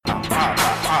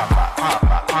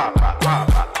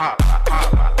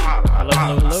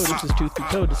Truth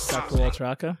Be Told. This is Dr. Walter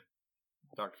Aka.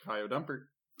 Dr. Kyle Dumper.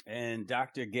 And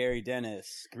Dr. Gary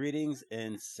Dennis. Greetings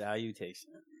and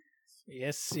salutations.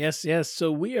 Yes.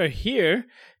 So we are here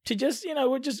to just,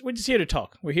 we're just here to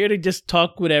talk. We're here to just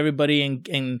talk with everybody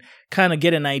and kind of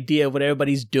get an idea of what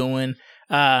everybody's doing.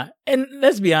 And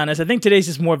let's be honest, I think today's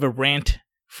just more of a rant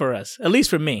for us, at least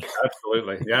for me.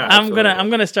 Absolutely. Yeah. I'm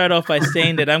gonna start off by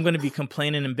saying that I'm gonna be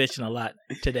complaining and bitching a lot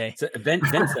today. It's an event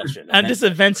session. Just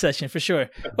an event session for sure.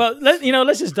 Well,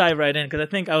 let's just dive right in, because I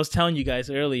think I was telling you guys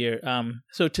earlier.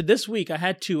 So to this week, I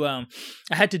had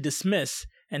to dismiss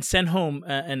and send home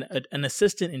an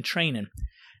assistant in training.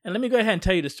 And let me go ahead and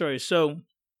tell you the story. So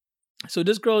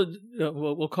this girl,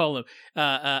 we'll call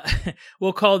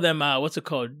them what's it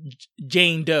called?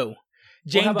 Jane Doe.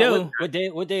 Jane Doe.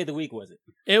 What day of the week was it?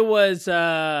 It was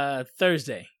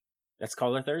Thursday. Let's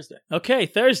call her Thursday. Okay,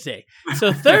 Thursday.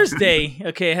 So Thursday,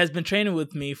 has been training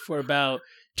with me for about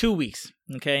 2 weeks.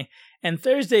 Okay, and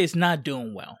Thursday is not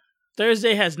doing well.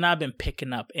 Thursday has not been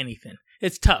picking up anything.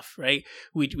 It's tough, right?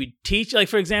 We teach, like,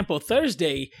 for example,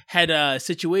 Thursday had a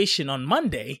situation on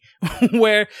Monday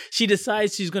where she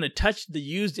decides she's going to touch the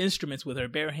used instruments with her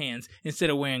bare hands instead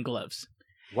of wearing gloves.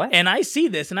 What? And I see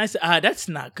this and I say, that's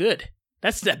not good.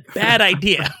 That's a bad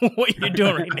idea, what you're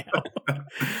doing right now.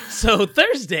 So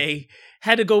Thursday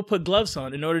had to go put gloves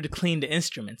on in order to clean the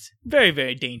instruments. Very,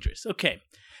 very dangerous. Okay.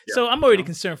 Yeah. So I'm already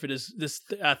concerned for this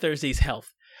Thursday's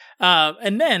health.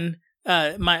 And then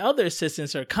my other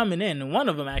assistants are coming in, and one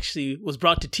of them actually was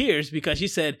brought to tears because she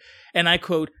said, and I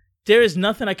quote, "There is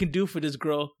nothing I can do for this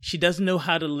girl. She doesn't know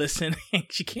how to listen, and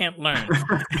she can't learn."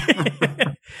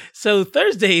 So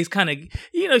Thursday is kind of,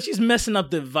 she's messing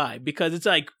up the vibe, because it's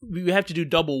like we have to do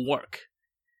double work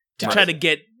to try to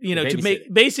get, to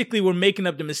make, basically we're making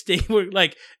up the mistake. We're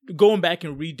like going back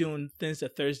and redoing things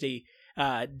that Thursday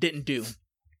didn't do.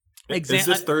 Is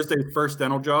this Thursday's first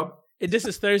dental job? This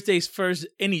is Thursday's first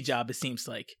any job, it seems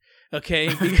like. Okay.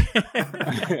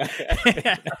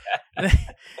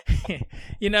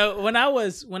 When I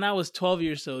was 12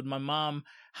 years old, my mom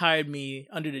hired me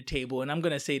under the table, and I'm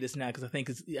going to say this now because I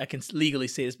think I can legally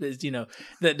say this, but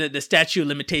the statute of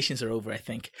limitations are over, I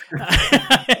think.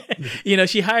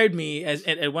 She hired me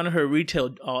at one of her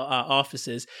retail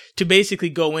offices to basically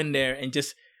go in there and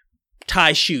just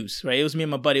tie shoes, right? It was me and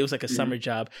my buddy. It was like a summer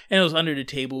job, and it was under the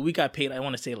table. We got paid, I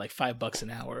want to say, like $5 an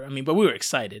hour. I mean, but we were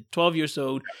excited. 12 years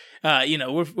old,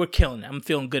 we're killing it. I'm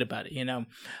feeling good about it,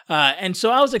 and so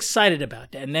I was excited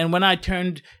about that. And then when I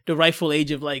turned the rightful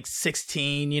age of like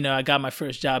 16, I got my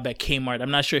first job at Kmart. I'm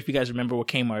not sure if you guys remember what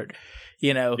Kmart,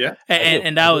 Yeah.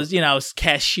 And I was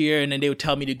cashier, and then they would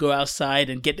tell me to go outside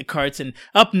and get the carts. And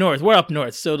we're up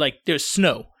north, so like there's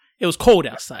snow. It was cold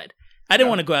outside. I didn't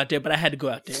want to go out there, but I had to go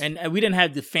out there. And we didn't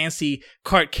have the fancy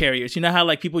cart carriers. You know how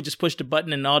like people just push the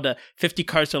button and all the 50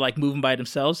 carts are like moving by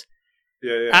themselves?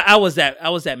 Yeah. I was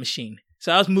that machine.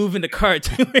 So I was moving the carts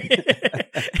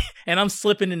and I'm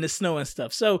slipping in the snow and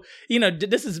stuff. So,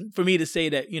 this is for me to say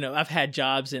that, I've had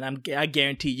jobs, and I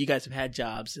guarantee you guys have had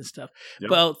jobs and stuff. Yep.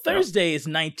 Well, Thursday is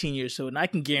 19 years old, and I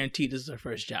can guarantee this is her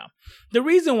first job. The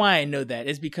reason why I know that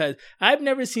is because I've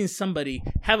never seen somebody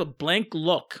have a blank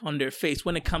look on their face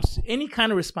when it comes to any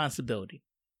kind of responsibility.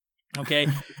 Okay,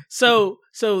 so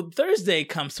Thursday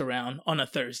comes around on a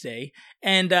Thursday,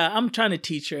 and I'm trying to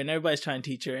teach her, and everybody's trying to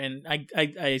teach her, and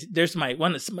I there's my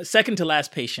second to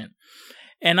last patient,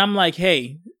 and I'm like,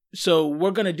 hey, so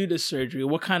we're gonna do this surgery.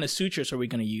 What kind of sutures are we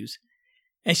gonna use?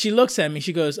 And she looks at me.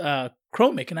 She goes,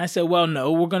 chromic. And I said, well,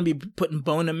 no, we're gonna be putting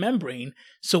bone and membrane.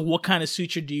 So what kind of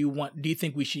suture do you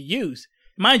think we should use?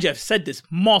 Mind you, I've said this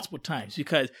multiple times,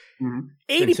 because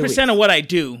 80% of what I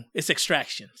do is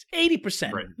extractions.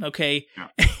 80%, right. Okay?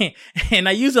 Yeah. And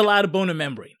I use a lot of bone and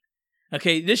membrane.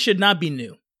 Okay? This should not be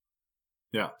new.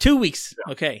 Yeah. 2 weeks.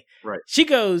 Yeah. Okay? Right. She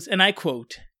goes, and I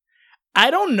quote,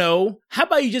 "I don't know. How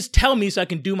about you just tell me so I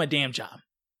can do my damn job?"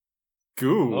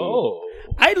 Cool. Oh.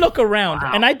 I look around,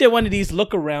 and I did one of these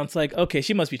look arounds, like, okay,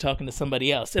 she must be talking to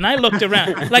somebody else. And I looked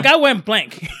around. Like, I went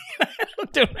blank. I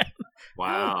looked around.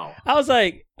 Wow. I was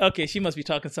like, okay, she must be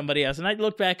talking to somebody else. And I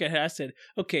looked back at her. I said,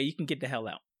 okay, you can get the hell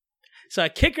out. So I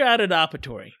kick her out of the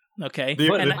operatory. Okay.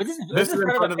 This is in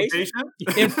front of a patient?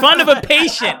 In front of a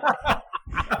patient.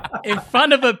 In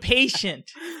front of a patient.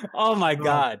 Oh, my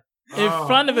God. In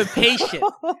front of a patient.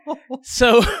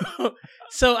 So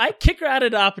I kick her out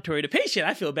of the operatory. The patient,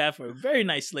 I feel bad for her. Very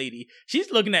nice lady.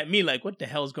 She's looking at me like, what the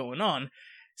hell's going on?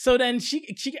 So then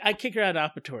I kick her out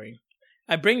of the operatory.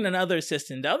 I bring another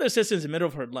assistant. The other assistant's in the middle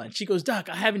of her lunch. She goes, "Doc,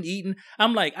 I haven't eaten."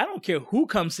 I'm like, I don't care who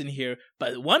comes in here,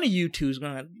 but one of you two is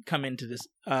going to come into this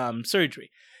surgery.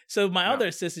 So my other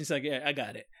assistant's like, "Yeah, I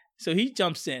got it." So he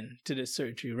jumps in to the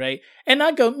surgery, right? And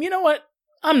I go, you know what?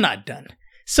 I'm not done.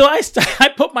 So I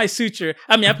put my suture,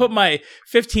 I put my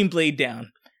 15 blade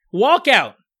down, walk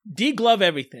out, deglove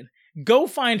everything, go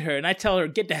find her, and I tell her,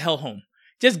 get the hell home.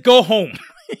 Just go home.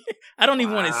 I don't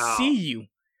even want to see you.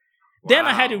 Then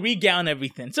I had to regown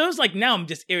everything. So it was like, now I'm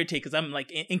just irritated because I'm like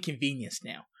inconvenienced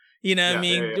now. You know what I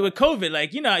mean? With COVID,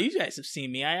 like, you guys have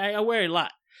seen me. I wear a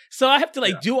lot. So I have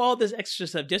to do all this extra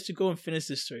stuff just to go and finish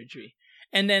this surgery.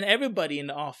 And then everybody in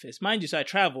the office, mind you, so I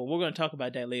travel. We're going to talk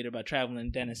about that later, about traveling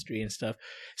and dentistry and stuff.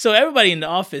 So everybody in the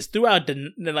office throughout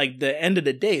the end of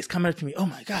the day is coming up to me. Oh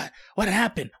my God, what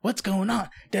happened? What's going on?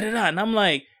 Da-da-da. And I'm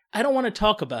like, I don't want to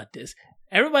talk about this.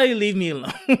 Everybody leave me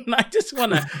alone. I just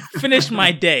want to finish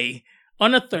my day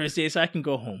on a Thursday so I can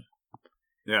go home.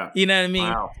 Yeah. You know what I mean?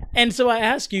 Wow. And so I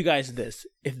ask you guys this.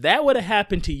 If that would have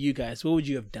happened to you guys, what would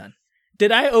you have done?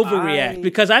 Did I overreact?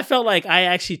 Because I felt like I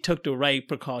actually took the right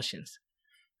precautions.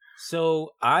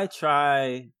 So I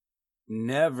try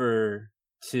never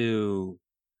to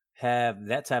have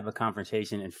that type of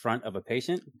confrontation in front of a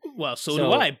patient. Well, so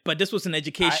do I. But this was an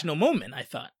educational moment, I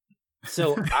thought.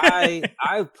 So I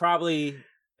probably,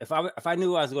 if I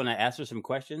knew I was going to ask her some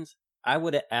questions, I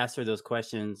would have asked her those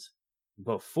questions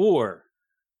before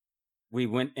we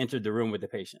entered the room with the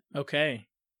patient. Okay.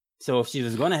 So if she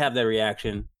was going to have that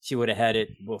reaction, she would have had it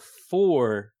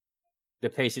before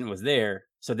the patient was there.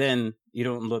 So then you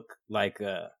don't look like,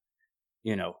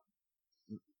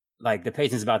 like the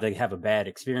patient's about to have a bad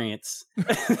experience with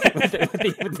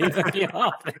the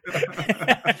office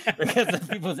because of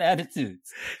people's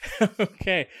attitudes.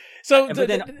 Okay. So, but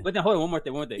then hold on, one more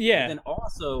thing. Yeah. But then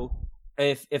also,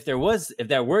 if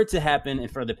that were to happen in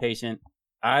front of the patient,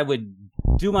 I would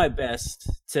do my best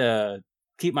to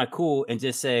keep my cool and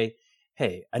just say,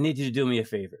 hey, I need you to do me a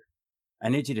favor. I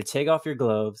need you to take off your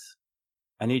gloves.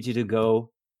 I need you to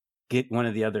go get one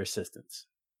of the other assistants.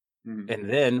 Mm-hmm. And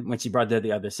then when she brought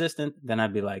the other assistant, then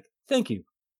I'd be like, thank you.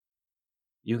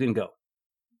 You can go.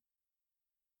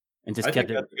 And just kept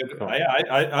it.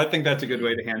 I think that's a good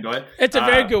way to handle it. It's a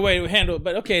very good way to handle it.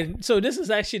 But okay, so this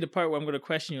is actually the part where I'm going to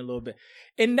question you a little bit.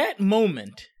 In that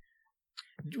moment,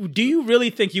 do you really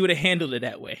think you would have handled it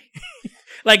that way?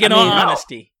 Like, in all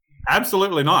honesty?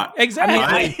 Absolutely not.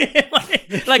 Exactly.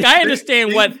 Like I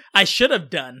understand what I should have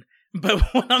done. But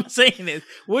what I'm saying is,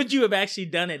 would you have actually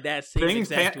done it that same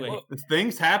exact way?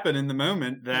 Things happen in the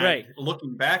moment that,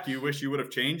 looking back, you wish you would have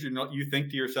changed, and you think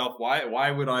to yourself, why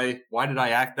did I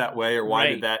act that way, or why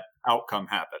did that outcome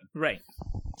happen? Right.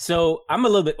 So I'm a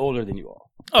little bit older than you all.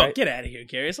 Oh, get out of here,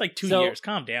 Gary! It's like 2 years.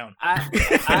 Calm down. I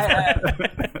have,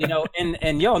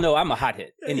 and y'all know I'm a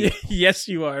hothead. Anyway. Yes,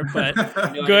 you are. But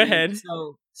go ahead.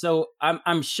 So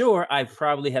I'm sure I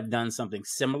probably have done something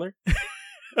similar.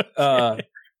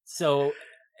 So,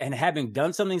 and having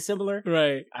done something similar,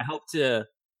 right? I hope to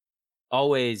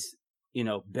always,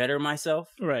 better myself,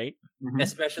 right?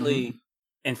 Especially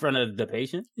in front of the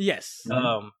patient. Yes.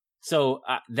 So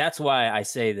that's why I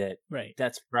say that. Right.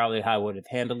 That's probably how I would have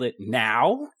handled it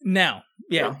now.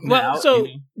 Yeah. Well, so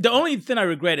the only thing I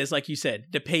regret is, like you said,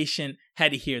 the patient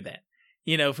had to hear that.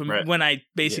 From when I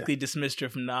basically dismissed her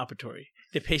from the operatory,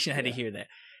 the patient had to hear that.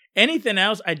 Anything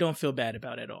else, I don't feel bad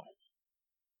about at all.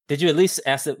 Did you at least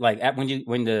ask it, like,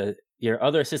 when your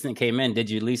other assistant came in, did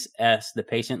you at least ask the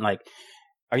patient, like,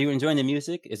 are you enjoying the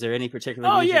music? Is there any particular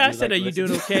music? I said, are you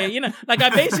doing okay? Like I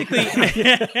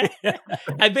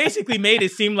basically made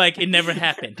it seem like it never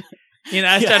happened.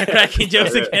 I started cracking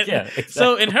jokes again. Yeah, exactly.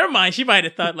 So in her mind, she might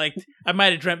have thought, like, I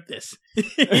might have dreamt this.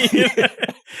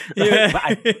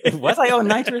 Was I on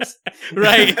nitrous?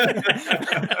 Right.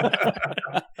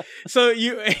 So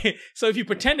if you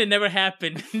pretend it never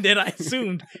happened, then I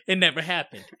assumed it never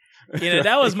happened.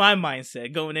 That was my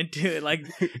mindset going into it. Like,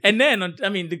 and then,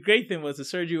 the great thing was the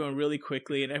surgery went really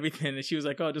quickly and everything. And she was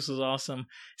like, "Oh, this was awesome."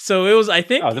 So it was, I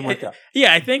think,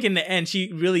 I think in the end,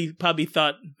 she really probably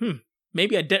thought,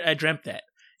 maybe I dreamt that,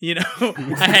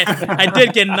 I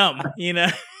did get numb,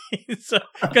 so,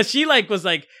 cause she was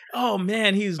like, oh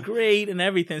man, he's great and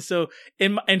everything. So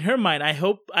in her mind, I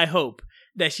hope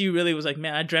that she really was like,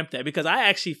 man, I dreamt that, because I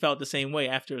actually felt the same way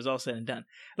after it was all said and done.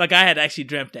 Like, I had actually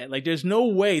dreamt that. Like, there's no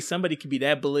way somebody could be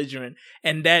that belligerent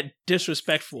and that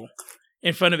disrespectful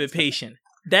in front of a patient.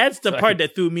 That's the part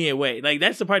that threw me away. Like,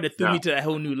 that's the part that threw me to that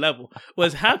whole new level,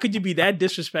 was how could you be that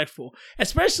disrespectful?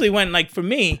 Especially when, like, for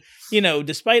me,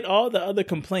 despite all the other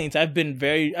complaints, I've been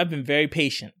very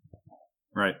patient.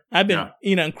 Right. I've been,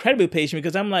 incredibly patient,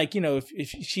 because I'm like, if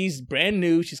she's brand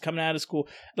new, she's coming out of school,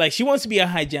 like, she wants to be a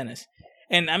hygienist.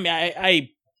 And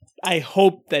I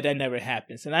hope that never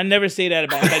happens. And I never say that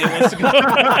about anybody who wants to go.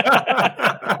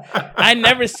 I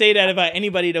never say that about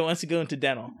anybody that wants to go into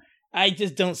dental. I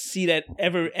just don't see that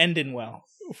ever ending well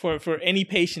for any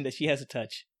patient that she has to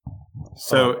touch.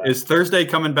 So is Thursday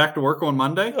coming back to work on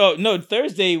Monday? Oh no,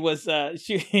 Thursday was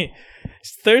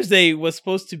Thursday was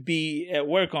supposed to be at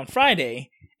work on Friday,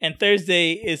 and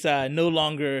Thursday is no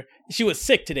longer. She was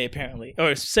sick today apparently,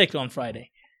 or sick on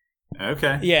Friday.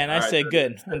 Okay. Yeah, and I said,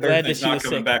 good. I'm glad that she was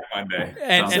coming sick. Back Monday.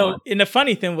 And the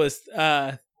funny thing was,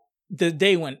 the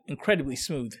day went incredibly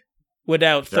smooth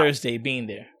without Thursday being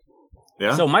there.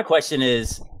 Yeah. So my question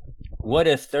is, what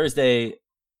if Thursday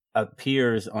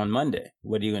appears on Monday?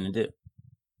 What are you going to do?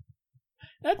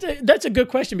 That's a good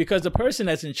question, because the person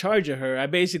that's in charge of her, I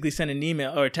basically sent an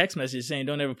email or a text message saying,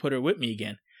 don't ever put her with me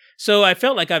again. So I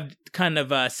felt like I've kind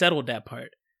of settled that part.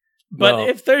 But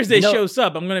if Thursday shows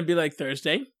up, I'm going to be like,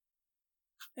 Thursday.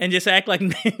 And just act like,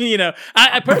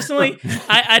 I personally,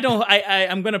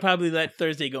 I'm going to probably let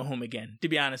Thursday go home again, to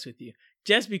be honest with you.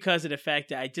 Just because of the fact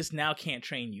that I just now can't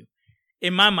train you.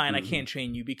 In my mind, I can't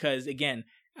train you because, again,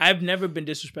 I've never been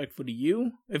disrespectful to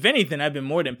you. If anything, I've been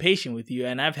more than patient with you,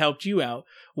 and I've helped you out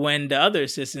when the other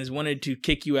assistants wanted to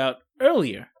kick you out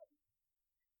earlier.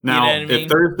 Now, if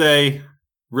Thursday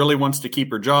really wants to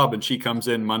keep her job and she comes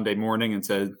in Monday morning and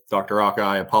says, Dr. Aka,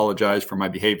 I apologize for my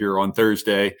behavior on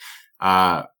Thursday.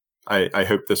 I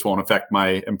hope this won't affect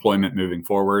my employment moving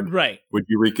forward. Right. Would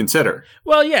you reconsider?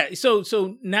 Well, yeah.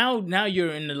 So now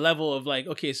you're in the level of like,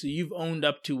 okay, so you've owned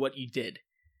up to what you did,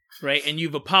 right? And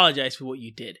you've apologized for what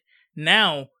you did.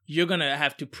 Now you're going to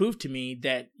have to prove to me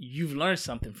that you've learned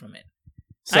something from it.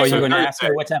 So you're going to ask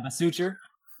her what type of suture?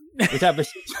 What type of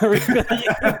suture?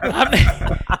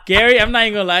 Gary, I'm not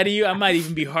even going to lie to you. I might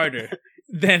even be harder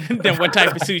than what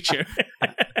type of suture.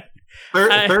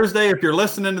 Thursday, if you're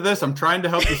listening to this, I'm trying to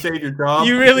help you save your job.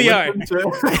 You really are. You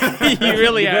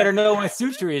really are. You better know what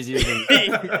suture is using. You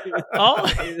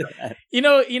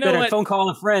know better what? Phone call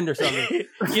a friend or something.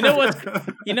 You know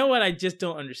what I just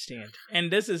don't understand. And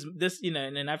this,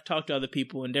 and I've talked to other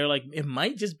people and they're like, it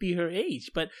might just be her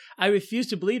age. But I refuse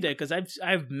to believe that, because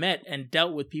I've met and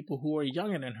dealt with people who are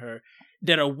younger than her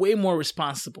that are way more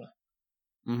responsible.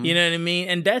 Mm-hmm. You know what I mean?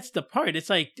 And that's the part. It's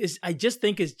like, I just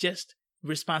think it's just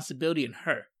responsibility in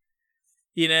her.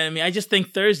 You know what I mean? I just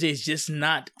think Thursday is just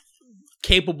not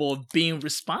capable of being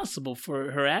responsible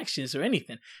for her actions or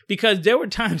anything. Because there were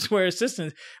times where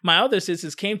my other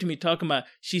assistants came to me talking about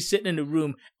she's sitting in the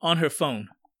room on her phone.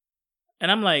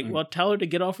 And I'm like, well, tell her to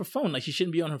get off her phone. Like, she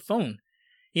shouldn't be on her phone.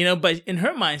 But in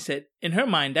her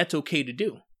mind, that's okay to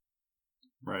do.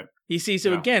 Right. You see,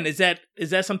 so again, is that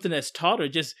something that's taught, or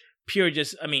just pure,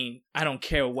 I don't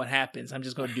care what happens. I'm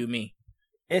just going to do me.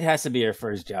 It has to be her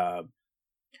first job.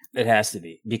 It has to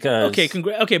be, because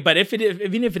okay, but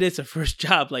even if it is her first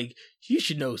job, like, you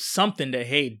should know something that,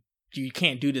 hey, you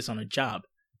can't do this on a job.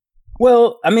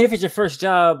 Well, if it's your first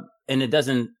job and it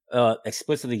doesn't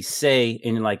explicitly say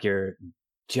in like your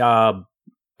job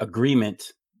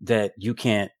agreement that you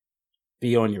can't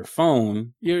be on your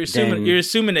phone, you're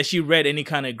assuming that she read any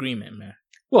kind of agreement, man.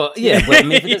 Well, yeah, but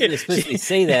if it doesn't explicitly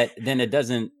say that, then it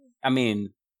doesn't.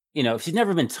 If she's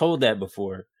never been told that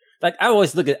before, like I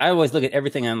always look at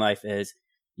everything in life as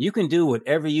you can do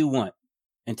whatever you want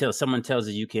until someone tells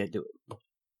you can't do it.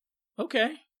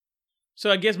 Okay. So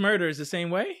I guess murder is the same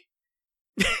way?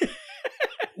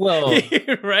 Well,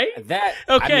 right? That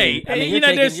okay.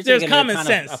 There's common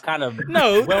sense.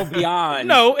 Well beyond.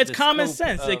 No, it's common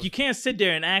sense. Like, you can't sit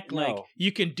there and act like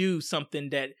you can do something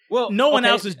that no one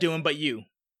else is doing but you.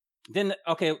 Then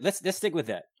let's stick with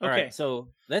that. All right. So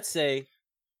let's say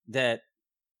that,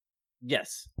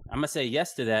 yes, I'm gonna say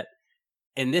yes to that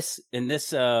in this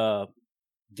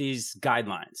these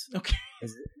guidelines.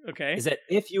 Okay. Is that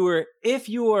if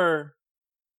you were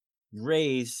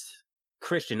raised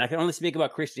Christian, I can only speak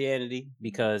about Christianity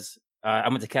because I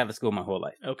went to Catholic school my whole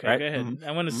life. Okay, right? Go ahead. Mm-hmm.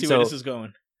 I want to see where this is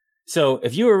going. So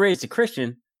if you were raised a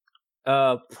Christian,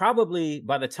 probably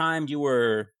by the time you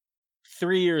were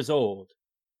 3 years old,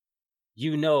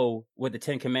 you know what the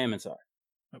 10 Commandments are.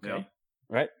 Okay. Yeah.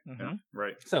 Right? Mm-hmm. Yeah,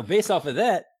 right. So based off of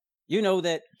that, you know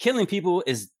that killing people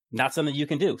is not something you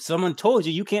can do. Someone told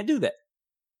you can't do that.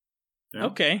 Yeah.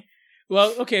 Okay.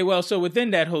 Well, so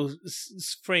within that whole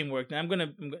framework, now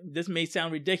this may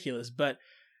sound ridiculous, but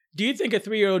do you think a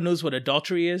 3-year-old knows what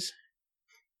adultery is?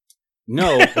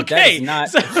 No, but okay. That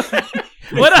is not...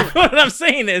 What I'm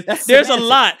saying is there's a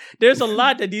lot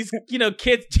that these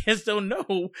kids just don't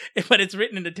know, but it's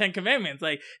written in the 10 Commandments.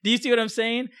 Like, do you see what I'm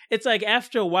saying? It's like,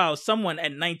 after a while, someone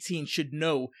at 19 should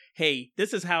know, hey,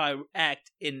 this is how I act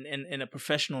in a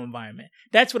professional environment.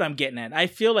 That's what I'm getting at. I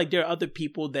feel like there are other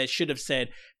people that should have said,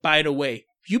 by the way,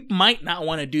 you might not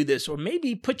want to do this, or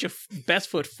maybe put your best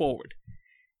foot forward.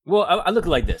 Well, I look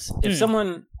like this. If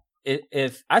someone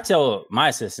if I tell my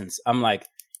assistants, I'm like,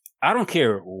 I don't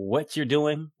care what you're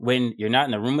doing when you're not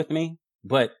in the room with me,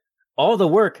 but all the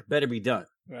work better be done.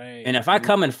 Right. And if I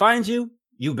come and find you,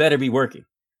 you better be working.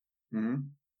 Mm-hmm.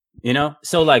 You know?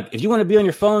 So like, if you want to be on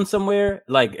your phone somewhere,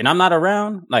 like, and I'm not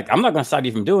around, like, I'm not going to stop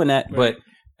you from doing that. Right. But,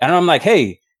 and I'm like,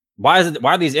 hey, why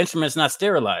are these instruments not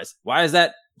sterilized? Why is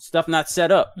that stuff not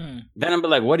set up? Then I'm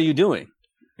like, what are you doing?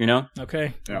 You know?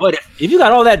 Okay. Yeah. But if you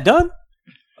got all that done,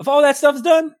 if all that stuff's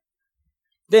done,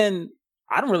 then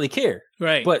I don't really care.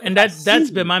 Right. But and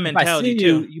that's been my mentality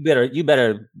too. You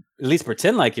better at least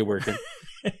pretend like you're working.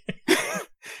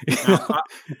 Now,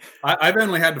 I've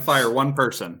only had to fire one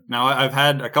person. Now I've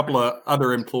had a couple of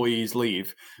other employees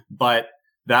leave, but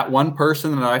that one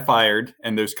person that I fired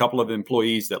and those couple of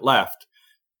employees that left,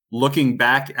 looking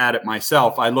back at it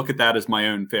myself, I look at that as my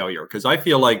own failure because I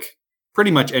feel like pretty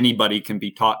much anybody can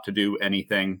be taught to do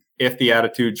anything if the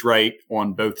attitude's right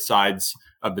on both sides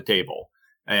of the table.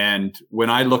 And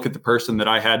when I look at the person that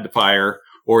I had to fire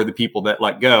or the people that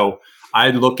let go,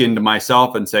 I look into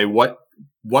myself and say, what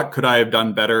could I have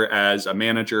done better as a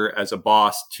manager, as a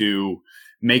boss to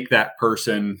make that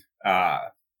person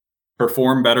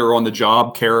perform better on the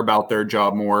job, care about their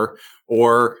job more?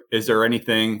 Or is there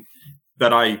anything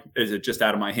that is it just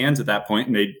out of my hands at that point?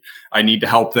 And I need to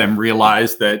help them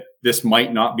realize that this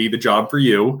might not be the job for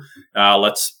you.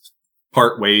 Let's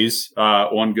part ways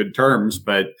on good terms.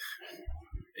 But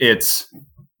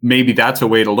maybe that's a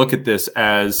way to look at this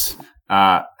as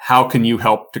how can you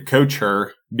help to coach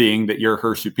her, being that you're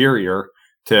her superior,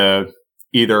 to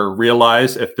either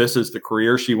realize if this is the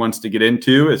career she wants to get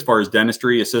into as far as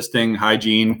dentistry, assisting,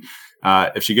 hygiene.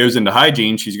 If she goes into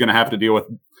hygiene, she's going to have to deal with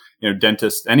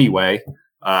dentists anyway.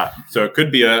 So it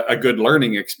could be a good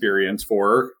learning experience for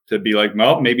her to be like,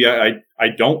 well, maybe I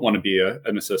don't want to be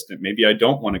an assistant. Maybe I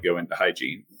don't want to go into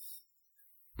hygiene.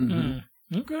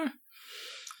 Mm-hmm. Okay.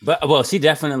 But well, she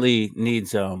definitely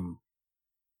needs I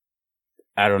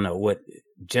don't know what,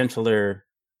 gentler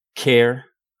care,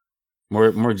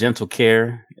 more gentle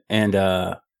care, and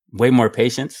way more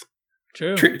patience.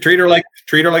 True. Treat her like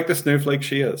the snowflake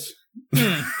she is.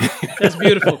 That's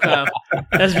beautiful, Kyle.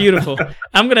 That's beautiful.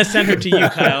 I'm gonna send her to you,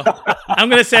 Kyle. I'm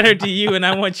gonna send her to you, and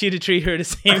I want you to treat her the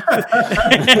same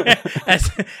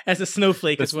as a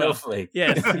snowflake as well. Snowflake.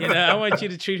 Yes, I want you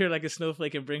to treat her like a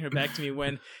snowflake and bring her back to me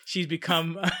when she's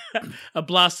become a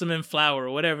blossoming flower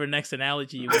or whatever next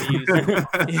analogy you want to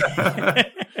use.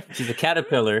 She's a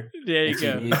caterpillar. There you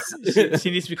go. She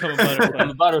needs to become a butterfly. I'm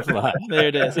a butterfly. There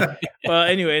it is. Well,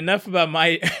 anyway, enough about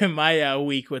my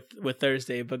week with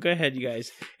Thursday. But go ahead, you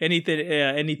guys.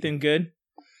 Anything good?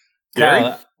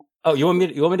 Gary? You want me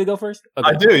to go first? Okay.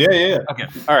 I do. Yeah. Okay.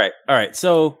 All right.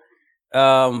 So,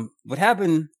 what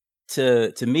happened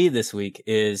to me this week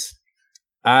is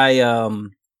I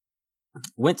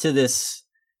went to this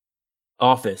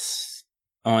office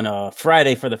on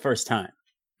Friday for the first time.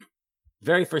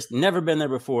 Very first, never been there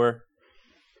before.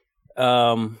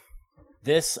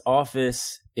 This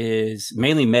office is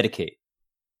mainly Medicaid,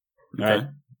 right?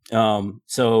 Okay.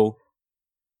 So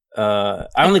I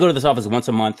only go to this office once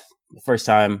a month. The first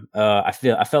time, I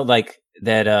felt like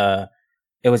that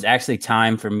it was actually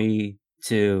time for me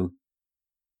to,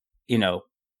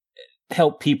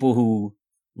 help people who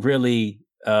really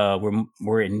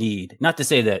were in need. Not to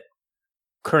say that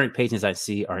current patients I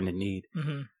see aren't in need,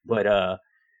 but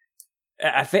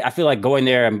I feel like going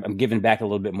there, I'm giving back a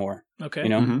little bit more. Okay.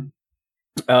 Mm-hmm.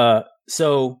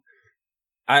 So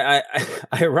I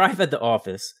arrive at the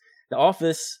office. The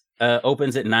office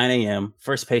opens at 9 a.m.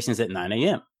 First patient's at 9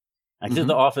 a.m. I get to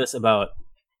the office about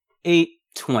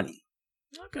 8:20.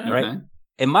 Okay. Right. Okay.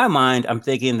 In my mind, I'm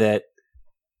thinking that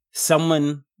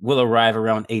someone will arrive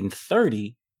around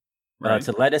 8:30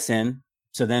 to let us in,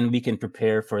 so then we can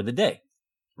prepare for the day.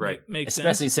 Right. Makes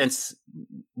Especially sense. since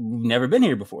we've never been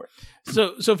here before.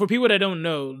 So for people that don't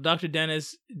know, Dr.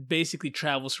 Dennis basically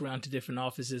travels around to different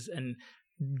offices and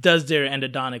does their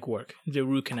endodontic work, their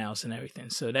root canals and everything.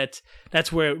 So that's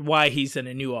why he's in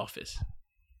a new office.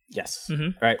 Yes.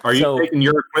 Mm-hmm. Right. Are you taking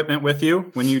your equipment with you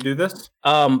when you do this?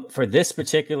 For this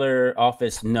particular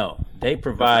office, no. They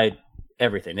provide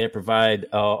everything. They provide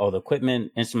all the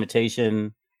equipment,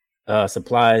 instrumentation,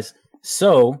 supplies.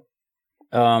 So,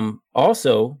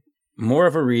 also more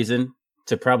of a reason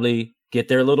to probably get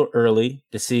there a little early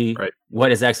to see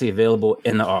what is actually available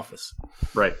in the office.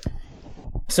 Right.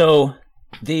 So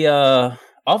the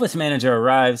office manager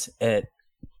arrives at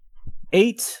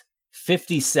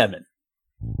 8:57.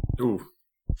 Ooh.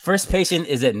 First patient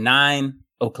is at 9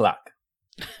 o'clock.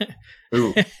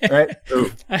 Ooh. Right.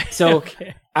 Ooh. So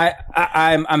okay.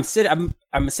 I'm sitting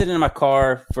in my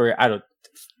car for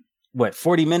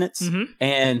 40 minutes.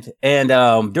 Mm-hmm.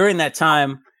 And during that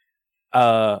time,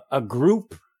 a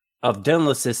group of dental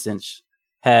assistants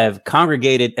have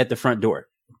congregated at the front door.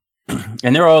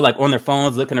 And they're all like on their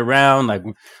phones looking around, like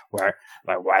why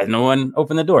has no one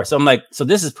opened the door? So I'm like, so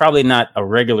this is probably not a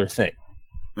regular thing.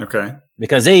 Okay.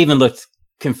 Because they even looked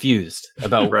confused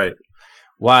about right.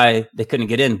 why they couldn't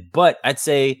get in. But I'd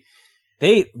say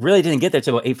they really didn't get there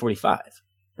till about 8:45.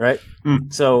 Right.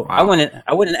 So wow. I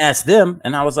went and asked them,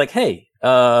 and I was like, hey,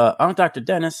 I'm Dr.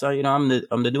 Dennis. I'm the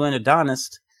new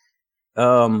endodontist.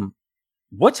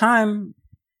 What time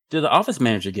did the office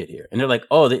manager get here? And they're like,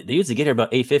 oh, they usually get here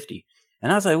about 8:50.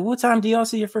 And I was like, what time do y'all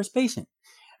see your first patient?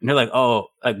 And they're like, oh,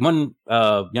 like one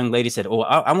young lady said, oh,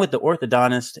 I'm with the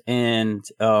orthodontist and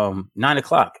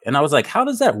 9:00. And I was like, how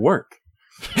does that work?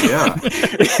 Yeah,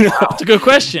 That's a good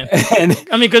question. And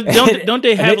I mean, because don't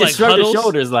they have like huddles? Their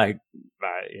shoulders, like,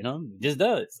 just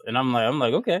does. And I'm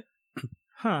like, okay,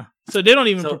 huh? So they don't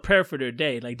even prepare for their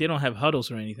day. Like they don't have huddles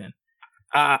or anything.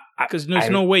 Because there's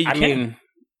no way you can.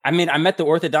 I met the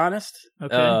orthodontist.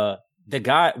 Okay. The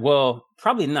guy, well,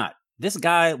 probably not. This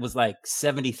guy was like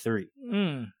 73.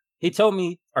 He told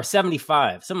me, or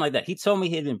 75, something like that. He told me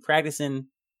he had been practicing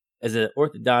as an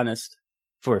orthodontist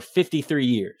for 53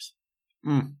 years.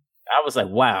 I was like,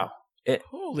 wow.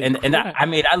 Holy and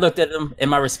I looked at him,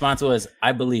 and my response was,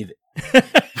 I believe it.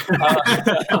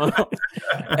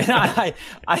 And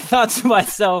I thought to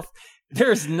myself,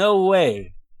 there's no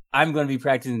way I'm going to be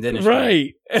practicing dentistry.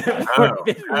 Right.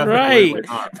 Right.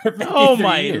 Oh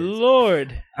my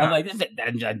Lord. I'm like,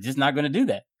 I'm just not going to do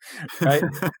that. Right.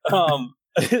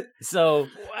 So,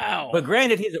 wow. But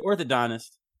granted, he's an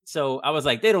orthodontist. So I was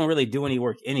like, they don't really do any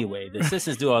work anyway. The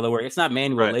assistants do all the work. It's not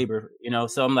manual labor,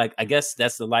 So I'm like, I guess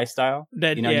that's the lifestyle.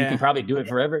 You can probably do it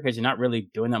forever because you're not really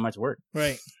doing that much work.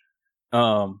 Right.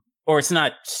 Or it's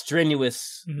not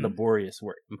strenuous, laborious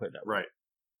work. And put it that way. Right.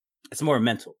 It's more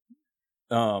mental.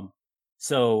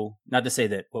 So not to say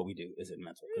that what we do isn't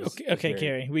mental. Okay,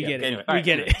 Carrie, we get it. Anyway, we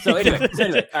get it. So anyway,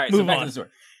 all right. Move back on. to the story.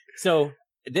 So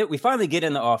we finally get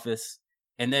in the office,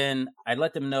 and then I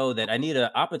let them know that I need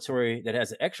an operatory that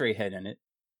has an X-ray head in it,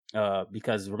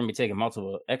 because we're gonna be taking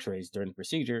multiple X-rays during the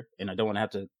procedure, and I don't want to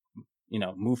have to,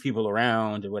 move people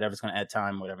around or whatever's gonna add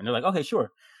time, or whatever. And they're like, okay,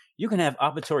 sure, you can have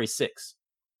operatory 6.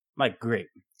 I'm like, great.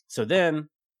 So then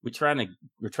we're trying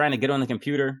to get on the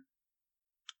computer.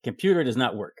 Computer does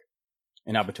not work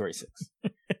in operatory 6,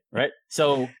 right?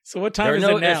 So what time is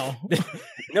it now?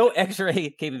 No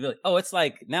X-ray capability. Oh, it's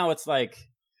like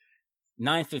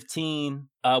 9:15.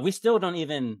 We still don't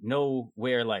even know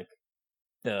where like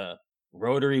the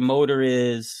rotary motor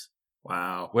is.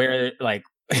 Wow. Where like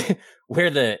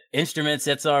where the instrument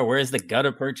sets are. Where's the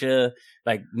gutta percha?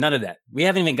 Like none of that. We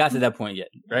haven't even got to that point yet,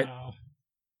 right? Wow.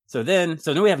 So then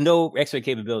we have no X-ray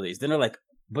capabilities. Then they're like,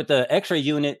 but the X-ray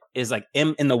unit is like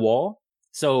in the wall,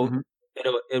 so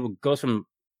it goes from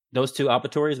those two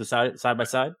operatories side by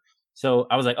side. So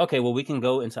I was like, okay, well, we can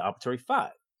go into operatory 5.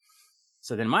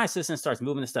 So then my assistant starts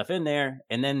moving the stuff in there,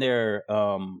 and then the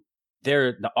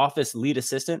office lead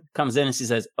assistant comes in and she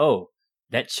says, "Oh,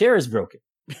 that chair is broken."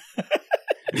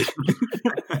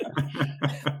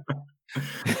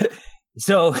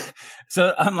 So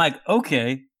I'm like,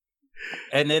 okay,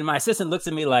 and then my assistant looks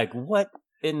at me like, what?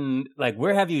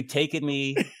 Where have you taken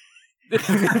me? Like,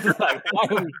 why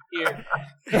are we here?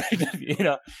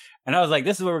 And I was like,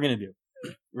 this is what we're going to do.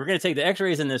 We're going to take the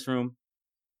X-rays in this room,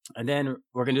 and then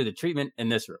we're going to do the treatment in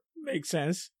this room. Makes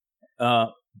sense.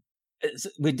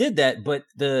 We did that, but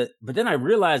then I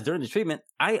realized during the treatment,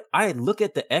 I look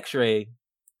at the X-ray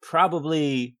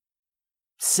probably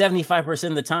 75%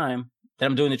 of the time that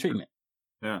I'm doing the treatment.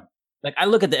 Yeah. Like I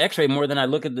look at the X-ray more than I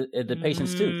look at the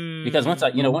patient's tooth, because once I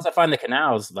find the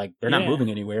canals, like they're not moving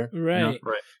anywhere. Right.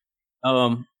 Right.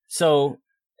 So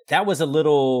that was a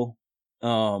little, I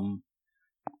don't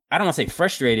want to say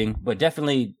frustrating, but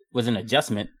definitely was an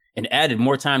adjustment and added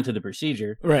more time to the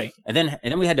procedure. Right. And then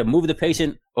we had to move the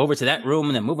patient over to that room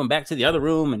and then move him back to the other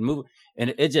room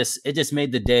and it just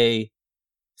made the day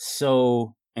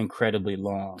so incredibly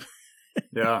long.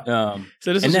 Yeah.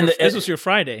 So this was your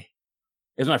Friday.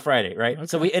 It was my Friday, right? Okay.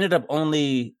 So we ended up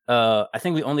only, I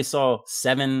think we only saw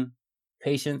 7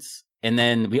 patients, and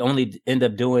then we only end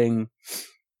up doing,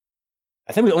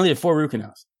 I think we only did 4 root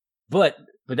canals. But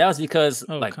that was because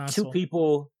console. 2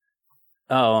 people,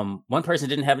 one person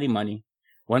didn't have any money,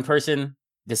 one person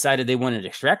decided they wanted to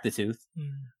extract the tooth,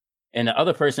 and the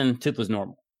other person, tooth was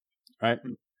normal, right?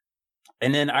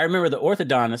 And then I remember the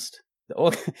orthodontist,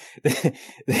 the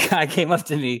guy came up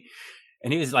to me.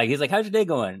 And he's like, how's your day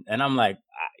going? And I'm like,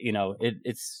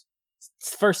 it's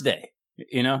first day,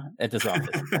 at this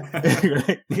office.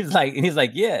 He's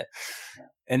like, yeah.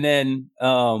 And then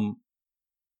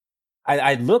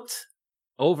I looked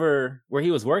over where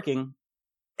he was working.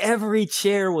 Every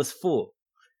chair was full.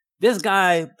 This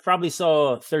guy probably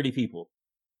saw 30 people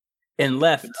and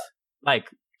left like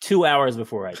 2 hours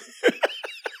before I did.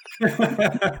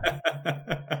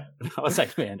 I was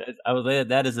like, man,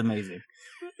 that is amazing.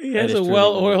 He has a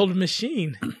well-oiled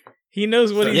machine. He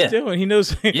knows what he's doing. He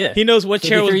knows what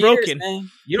chair was broken. Years,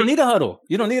 you don't need a huddle.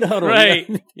 Right.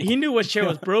 He knew what chair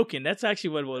was broken. That's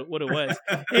actually what it was.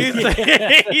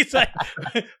 He's like,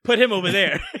 put him over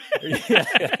there.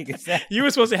 Exactly. You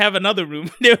were supposed to have another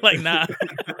room. They were like, nah.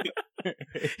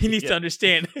 He needs to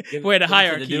understand where the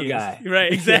hierarchy is. Guy.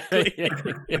 Right, exactly.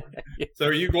 So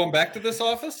are you going back to this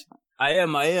office? I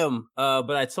am.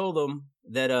 But I told him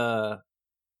that,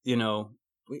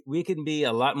 we can be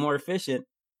a lot more efficient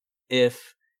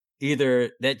if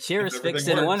either that chair is fixed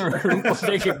in one room or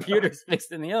their computer's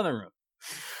fixed in the other room.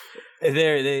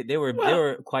 They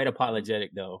were quite apologetic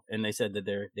though, and they said that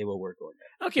they will work on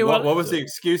that. Okay, what was the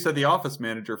excuse of the office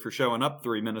manager for showing up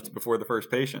 3 minutes before the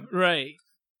first patient? Right.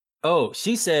 Oh,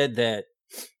 she said that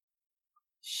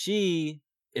she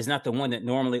is not the one that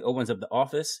normally opens up the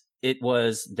office. It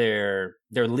was their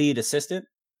lead assistant,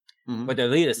 but their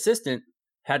lead assistant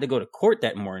had to go to court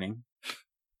that morning.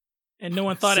 And no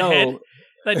one thought ahead.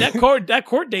 Like that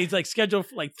court date is like scheduled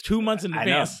for like 2 months in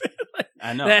advance.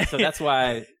 I know. So that's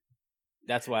why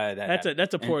that's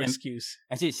a poor excuse.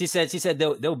 And she said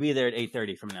they'll be there at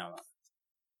 8:30 from now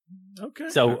on. Okay.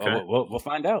 So we'll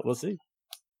find out. We'll see.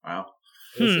 Wow.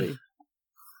 We'll see.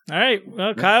 All right.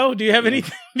 Well, Kyle, do you have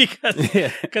anything?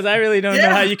 Because I really don't know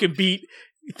how you can beat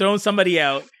throwing somebody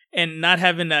out and not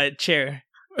having a chair.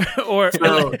 or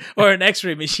an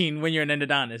X-ray machine when you're an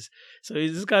endodontist. So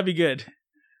this has got to be good.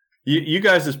 You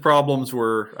guys' problems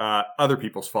were other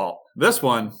people's fault. This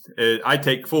one, I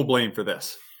take full blame for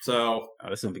this. So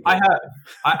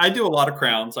I do a lot of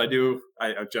crowns. I'm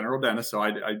a general dentist, so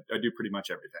I do pretty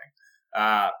much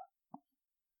everything.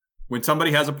 When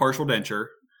somebody has a partial denture,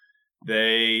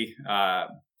 they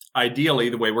ideally,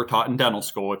 the way we're taught in dental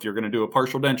school, if you're going to do a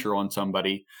partial denture on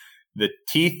somebody, the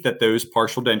teeth that those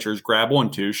partial dentures grab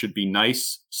onto should be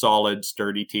nice, solid,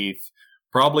 sturdy teeth.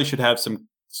 Probably should have some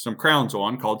crowns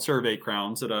on, called survey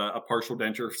crowns, that a partial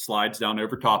denture slides down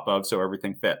over top of, so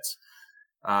everything fits.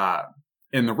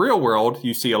 In the real world,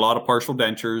 you see a lot of partial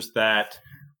dentures that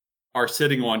are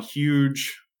sitting on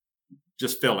huge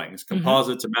just fillings,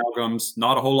 composites, amalgams,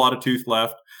 not a whole lot of tooth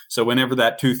left. So whenever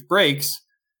that tooth breaks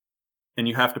and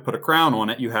you have to put a crown on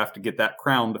it, you have to get that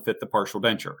crown to fit the partial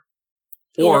denture.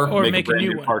 Or make a brand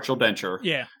new partial denture.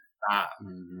 Yeah.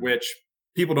 Which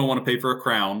people don't want to pay for a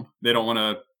crown. They don't want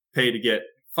to pay to get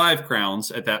 5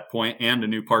 crowns at that point and a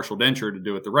new partial denture to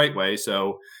do it the right way.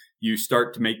 So you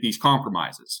start to make these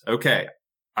compromises. Okay,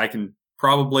 I can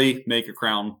probably make a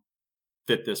crown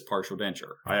fit this partial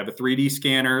denture. I have a 3D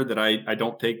scanner that I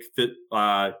don't take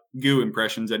goo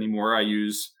impressions anymore. I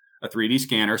use a 3D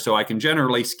scanner, so I can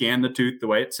generally scan the tooth the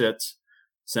way it sits,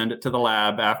 send it to the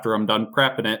lab after I'm done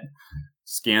prepping it,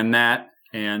 scan that,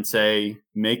 and say,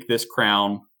 make this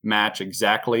crown match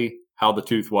exactly how the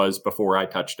tooth was before I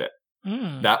touched it.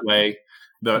 That way,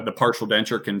 the partial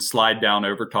denture can slide down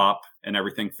over top and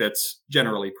everything fits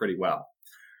generally pretty well.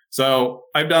 So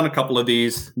I've done a couple of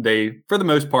these. They, for the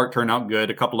most part, turn out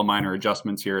good. A couple of minor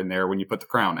adjustments here and there when you put the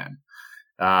crown in.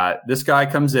 This guy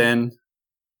comes in,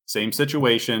 same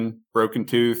situation, broken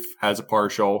tooth, has a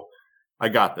partial. I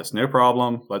got this, no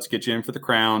problem. Let's get you in for the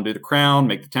crown, do the crown,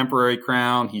 make the temporary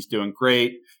crown. He's doing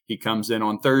great. He comes in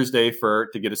on Thursday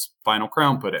to get his final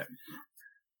crown put in.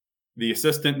 The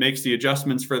assistant makes the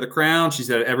adjustments for the crown. She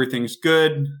said everything's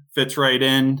good, fits right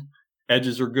in,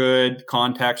 edges are good,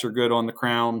 contacts are good on the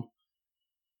crown.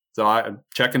 So I'm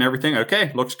checking everything.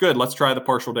 Okay, looks good. Let's try the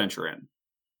partial denture in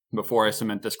before I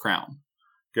cement this crown.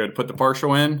 Go to put the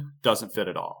partial in, doesn't fit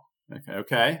at all.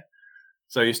 Okay.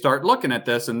 So you start looking at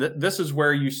this, and this is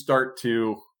where you start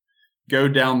to go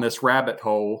down this rabbit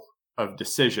hole of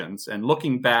decisions. And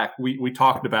looking back, we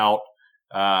talked about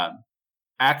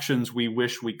actions we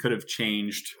wish we could have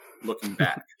changed looking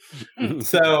back.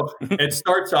 So it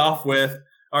starts off with,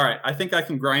 all right, I think I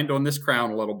can grind on this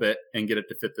crown a little bit and get it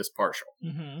to fit this partial.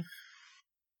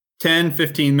 10,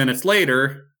 15 minutes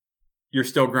later, you're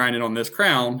still grinding on this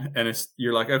crown, and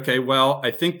you're like, okay, well,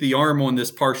 I think the arm on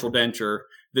this partial denture,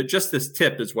 that just this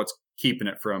tip is what's keeping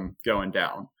it from going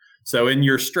down. So in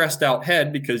your stressed out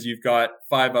head, because you've got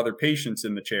 5 other patients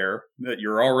in the chair that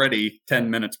you're already 10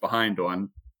 minutes behind on,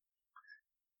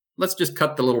 let's just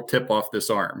cut the little tip off this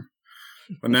arm.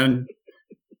 And then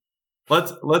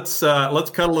let's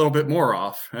cut a little bit more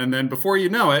off, and then before you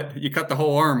know it, you cut the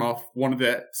whole arm off one of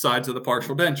the sides of the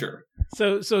partial denture.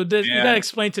 So you gotta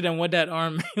explain to them what that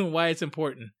arm, why it's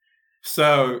important.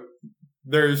 So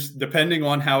there's, depending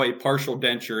on how a partial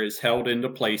denture is held into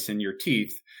place in your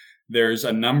teeth, there's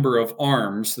a number of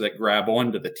arms that grab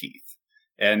onto the teeth.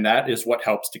 And that is what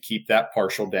helps to keep that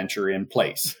partial denture in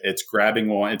place. It's grabbing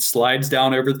on, it slides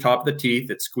down over the top of the teeth,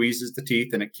 it squeezes the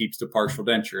teeth, and it keeps the partial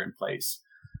denture in place.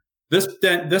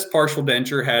 This partial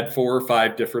denture had 4 or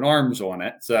 5 different arms on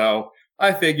it. So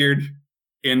I figured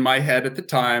in my head at the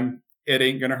time, it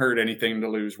ain't going to hurt anything to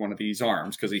lose one of these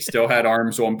arms, because he still had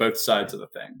arms on both sides of the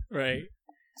thing. Right.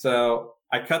 So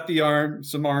I cut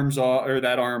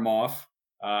that arm off,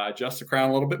 adjust the crown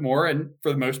a little bit more. And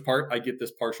for the most part, I get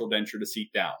this partial denture to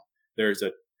seat down. There's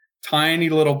a tiny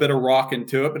little bit of rock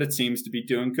into it, but it seems to be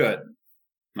doing good.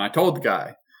 And I told the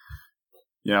guy,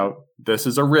 this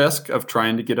is a risk of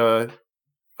trying to get a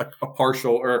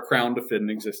partial or a crown to fit an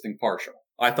existing partial.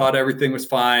 I thought everything was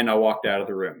fine. I walked out of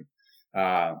the room.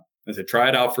 I said, try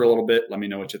it out for a little bit. Let me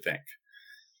know what you think.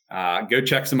 Go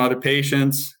check some other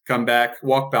patients, come back,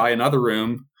 walk by another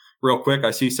room real quick.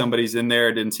 I see somebody's in there.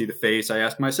 I didn't see the face. I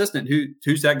asked my assistant,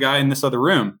 who's that guy in this other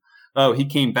room? Oh, he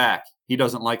came back. He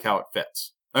doesn't like how it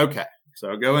fits. Okay.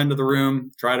 So go into the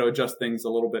room, try to adjust things a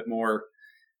little bit more.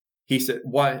 He said,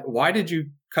 why did you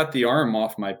cut the arm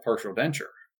off my partial denture?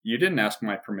 You didn't ask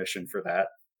my permission for that.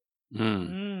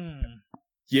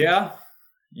 Yeah,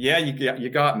 you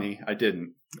got me. I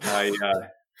didn't. I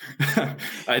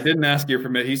didn't ask your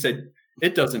permission. He said,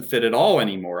 it doesn't fit at all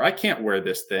anymore. I can't wear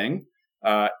this thing.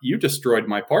 You destroyed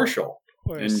my partial. Of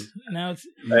course.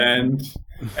 And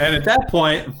at that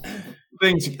point,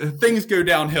 things go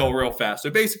downhill real fast. So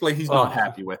basically, he's not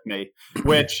happy with me,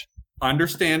 which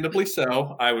understandably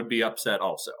so. I would be upset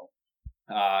also.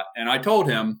 And I told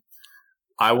him,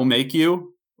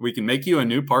 we can make you a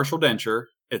new partial denture.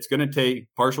 It's going to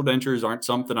take, partial dentures aren't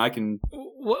something I can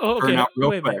turn out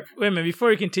real quick. Wait a minute.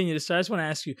 Before you continue this, I just want to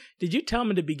ask you, did you tell him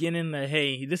at the beginning that,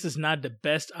 hey, this is not the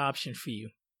best option for you?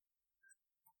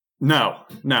 No,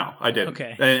 I didn't.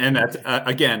 Okay. And that's,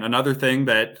 again, another thing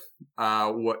that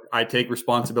what I take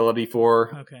responsibility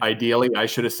for. Okay. Ideally, I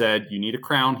should have said, you need a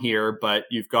crown here, but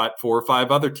you've got 4 or 5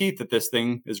 other teeth that this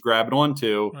thing is grabbing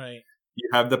onto. Right. You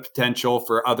have the potential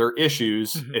for other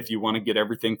issues. Mm-hmm. If you want to get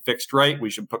everything fixed right, we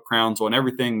should put crowns on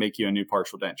everything, make you a new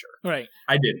partial denture. Right.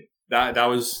 I didn't.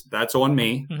 That's on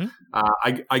me. Mm-hmm.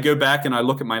 I go back and I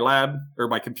look at my lab or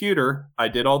my computer. I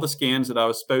did all the scans that I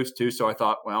was supposed to. So I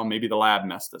thought, well, maybe the lab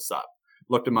messed this up.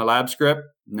 Looked at my lab script.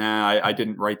 Nah, I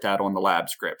didn't write that on the lab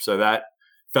script. So that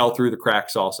fell through the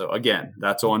cracks also. Again,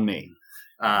 that's on me.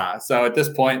 So at this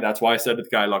point, that's why I said to the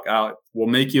guy, look, we'll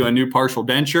make you a new partial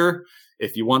denture.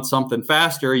 If you want something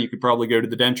faster, you could probably go to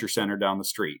the denture center down the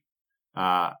street.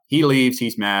 He leaves.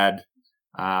 He's mad.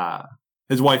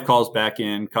 His wife calls back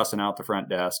in, cussing out the front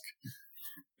desk.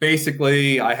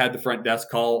 Basically, I had the front desk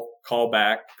call him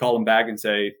back and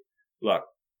say, look,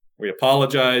 we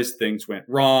apologize. Things went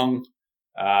wrong.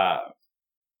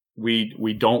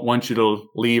 We don't want you to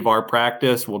leave our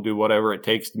practice. We'll do whatever it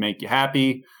takes to make you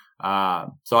happy.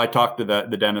 So I talked to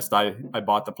the dentist I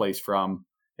bought the place from.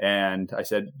 And I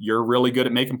said, you're really good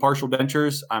at making partial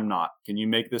dentures. I'm not. Can you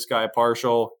make this guy a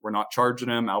partial? We're not charging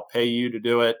him. I'll pay you to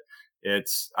do it.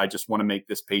 I just want to make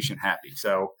this patient happy.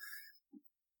 So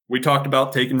we talked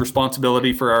about taking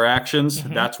responsibility for our actions.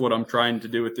 Mm-hmm. That's what I'm trying to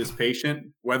do with this patient.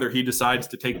 Whether he decides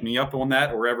to take me up on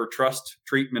that or ever trust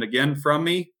treatment again from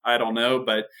me, I don't know.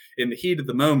 But in the heat of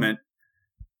the moment,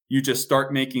 you just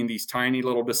start making these tiny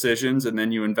little decisions, and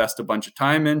then you invest a bunch of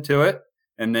time into it.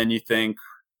 And then you think,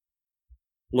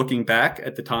 looking back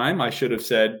at the time, I should have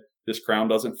said, this crown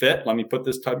doesn't fit. Let me put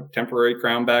this temporary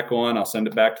crown back on. I'll send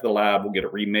it back to the lab. We'll get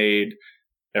it remade.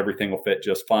 Everything will fit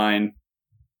just fine.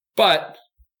 But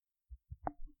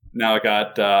now I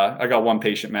got one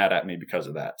patient mad at me because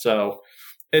of that. So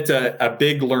it's a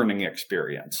big learning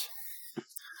experience.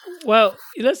 Well,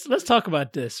 let's talk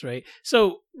about this, right?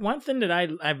 So one thing that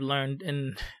I've learned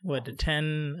in the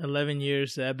 10, 11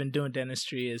 years that I've been doing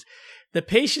dentistry is the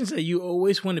patients that you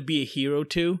always want to be a hero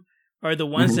to are the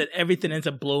ones that everything ends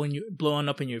up blowing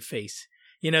up in your face.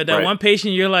 That right. One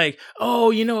patient you're like,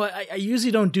 oh, I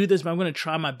usually don't do this, but I'm going to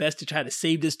try my best to try to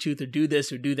save this tooth or do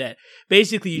this or do that.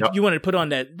 Basically, you want to put on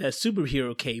that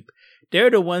superhero cape. They're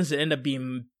the ones that end up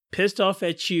being pissed off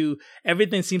at you.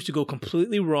 Everything seems to go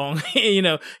completely wrong.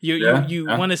 You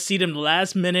want to see them the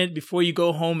last minute before you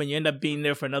go home, and you end up being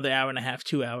there for another hour and a half,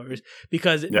 2 hours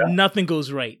because nothing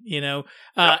goes right.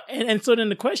 And so then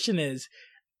the question is,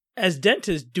 as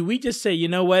dentists, do we just say, you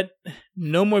know what,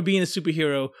 no more being a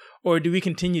superhero, or do we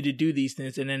continue to do these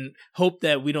things and then hope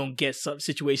that we don't get some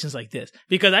situations like this?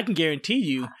 Because I can guarantee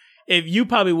you, if you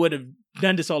probably would have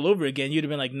done this all over again, you'd have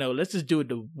been like, no, let's just do it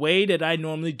the way that I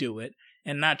normally do it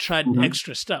and not try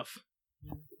extra stuff.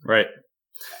 Right.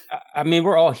 I mean,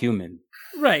 we're all human.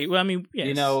 Right. Well, I mean, yes.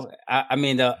 You know, I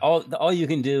mean, all you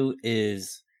can do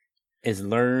is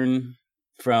learn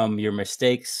from your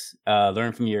mistakes,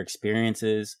 learn from your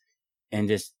experiences, and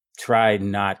just try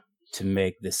not to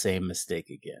make the same mistake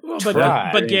again. Well,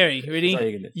 but Gary,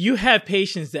 really, you have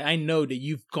patients that I know that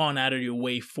you've gone out of your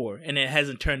way for, and it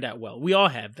hasn't turned out well. We all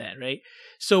have that, right?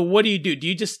 So what do? Do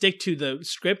you just stick to the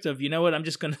script of, you know what, I'm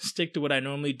just going to stick to what I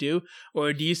normally do?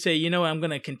 Or do you say, you know what, I'm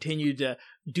going to continue to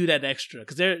do that extra?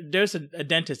 Because there's a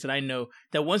dentist that I know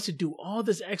that wants to do all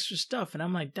this extra stuff, and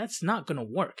I'm like, that's not going to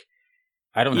work.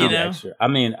 I don't know extra. I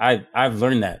mean, I've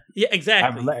learned that. Yeah,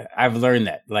 exactly. I've learned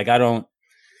that. Like, I don't.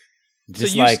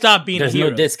 Just so you stop being there's a hero.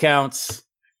 No discounts.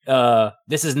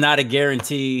 This is not a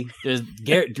guarantee.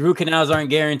 Root canals aren't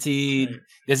guaranteed. Right.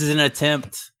 This is an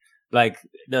attempt. Like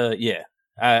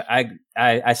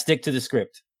I stick to the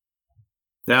script.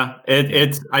 Yeah,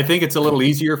 I think it's a little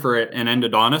easier for an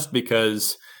endodontist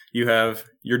because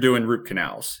you're doing root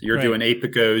canals, you're doing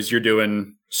apicos, you're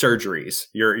doing surgeries.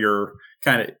 You're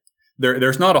kind of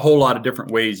there's not a whole lot of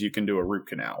different ways you can do a root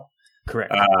canal.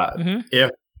 Correct.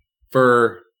 If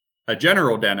for a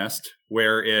general dentist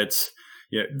where it's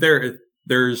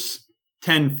there's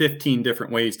 10, 15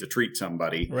 different ways to treat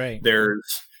somebody. Right. There's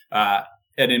and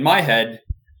in my head,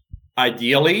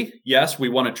 ideally, yes, we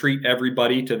want to treat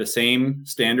everybody to the same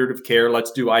standard of care.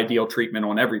 Let's do ideal treatment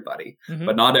on everybody.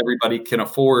 But not everybody can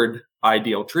afford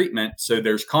ideal treatment. So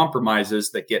there's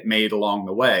compromises that get made along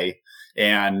the way.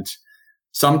 And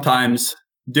sometimes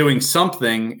doing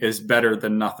something is better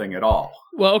than nothing at all.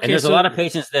 Well, okay. And there's a lot of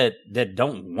patients that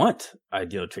don't want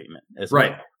ideal treatment as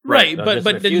well. Right. But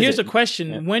then here's a question.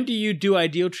 Yeah. When do you do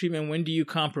ideal treatment? When do you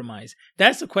compromise?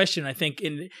 That's the question, I think.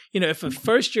 If a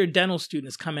first year dental student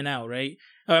is coming out, right?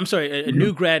 A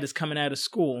new grad is coming out of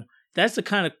school. That's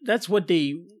what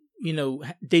they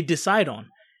decide on.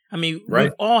 I mean,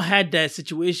 we've all had that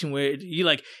situation where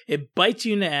it bites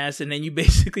you in the ass, and then you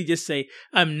basically just say,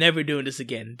 I'm never doing this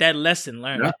again. That lesson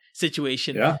learned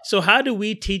situation. Yeah. So how do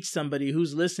we teach somebody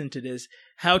who's listening to this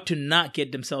how to not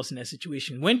get themselves in that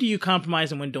situation? When do you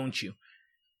compromise and when don't you?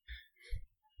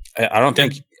 I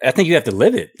think you have to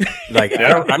live it. Like, I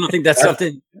don't think that's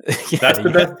something. That's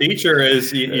the best teacher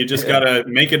is you just got to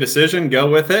make a decision, go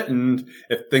with it. And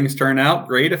if things turn out,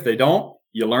 great. If they don't,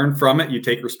 you learn from it. You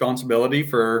take responsibility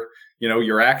for,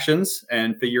 your actions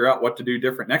and figure out what to do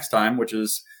different next time, which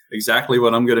is exactly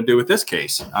what I'm going to do with this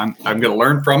case. I'm going to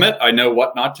learn from it. I know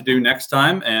what not to do next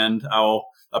time, and I'll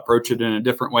approach it in a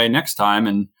different way next time.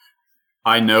 And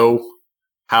I know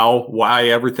why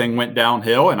everything went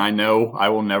downhill, and I know I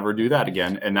will never do that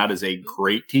again. And that is a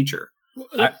great teacher.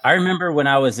 I remember when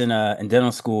I was in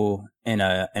dental school in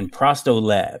Prosto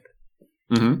lab,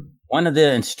 one of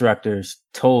the instructors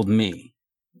told me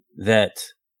that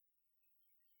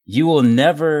you will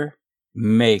never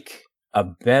make a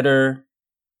better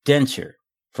denture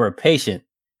for a patient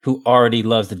who already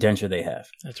loves the denture they have.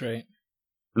 That's right.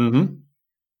 Mm-hmm.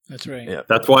 That's right. Yeah,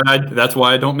 that's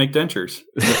why I don't make dentures.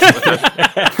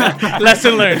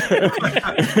 Lesson learned.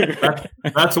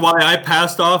 That's why I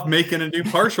passed off making a new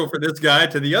partial for this guy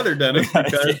to the other dentist,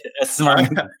 because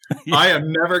I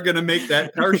am never going to make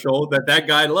that partial that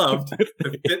guy loved to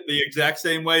fit the exact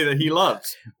same way that he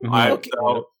loves.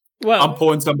 I'm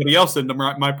pulling somebody else into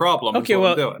my problem.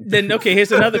 Okay,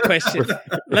 here's another question.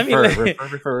 Let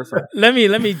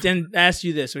me then ask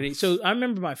you this. So I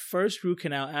remember my first root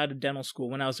canal out of dental school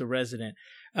when I was a resident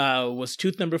was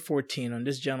tooth number 14 on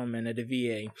this gentleman at the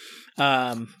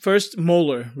VA. First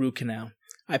molar root canal.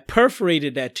 I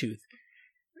perforated that tooth.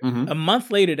 A month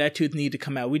later, that tooth needed to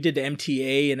come out. We did the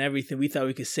MTA and everything. We thought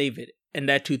we could save it, and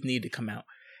that tooth needed to come out.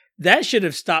 That should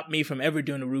have stopped me from ever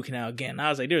doing a root canal again. I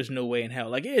was like, there's no way in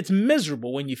hell. Like, it's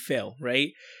miserable when you fail, right?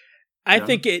 I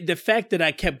think the fact that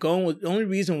I kept going, the only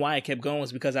reason why I kept going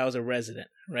was because I was a resident,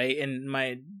 right? And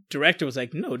my director was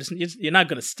like, no, you're not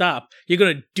going to stop. You're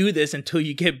going to do this until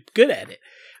you get good at it.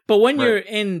 But when you're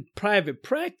in private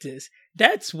practice,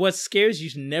 that's what scares you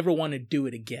to never want to do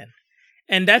it again.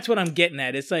 And that's what I'm getting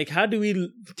at. It's like, how do we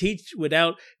teach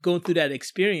without going through that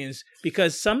experience?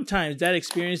 Because sometimes that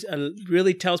experience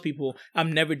really tells people,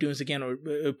 I'm never doing this again, or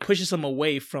pushes them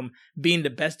away from being the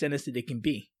best dentist that they can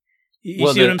be.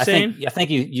 You see what I'm saying? I think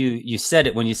you said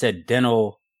it when you said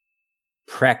dental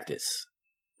practice.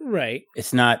 Right.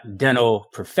 It's not dental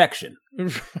perfection.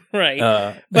 Right.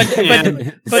 But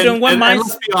in one mind,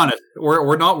 let's be honest,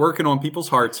 we're not working on people's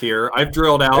hearts here. I've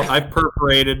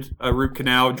perforated a root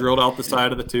canal, drilled out the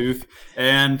side of the tooth,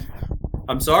 and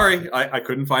I'm sorry, I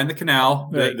couldn't find the canal.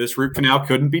 Right. This root canal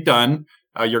couldn't be done.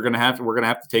 We're gonna have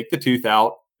to take the tooth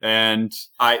out. And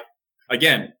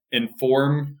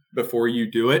inform before you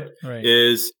do it. Right.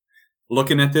 Is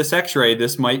looking at this X-ray.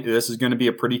 This is going to be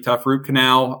a pretty tough root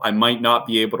canal. I might not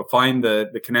be able to find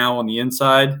the canal on the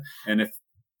inside. And if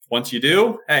once you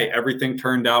do, hey, everything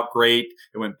turned out great.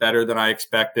 It went better than I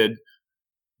expected.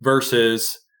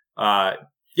 Versus,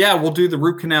 we'll do the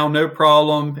root canal, no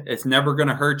problem. It's never going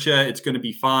to hurt you. It's going to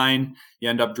be fine. You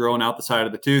end up drilling out the side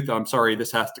of the tooth. I'm sorry,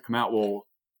 this has to come out. Well,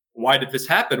 why did this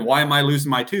happen? Why am I losing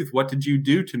my tooth? What did you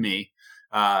do to me?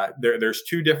 There's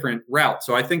two different routes.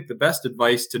 So I think the best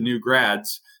advice to new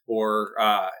grads or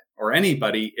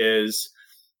anybody is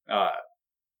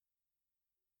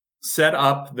set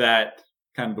up that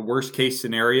kind of the worst case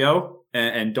scenario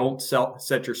and don't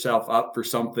set yourself up for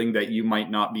something that you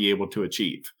might not be able to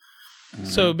achieve.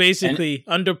 So basically,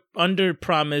 under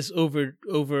promise,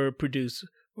 over produce.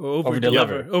 Over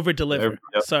deliver.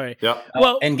 Yep. Sorry. Yep.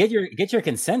 Well, and get your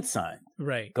consent signed.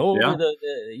 Right. Go over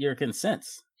your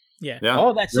consents. Yeah.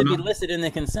 All that should be listed in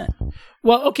the consent.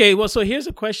 Well, okay. Well, so here's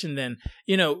a question then.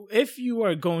 If you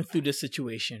are going through this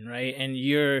situation, right, and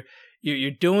you're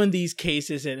doing these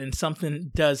cases and something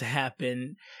does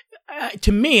happen,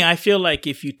 to me, I feel like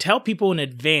if you tell people in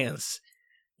advance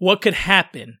what could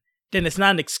happen, then it's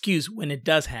not an excuse when it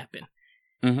does happen.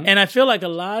 Mm-hmm. And I feel like a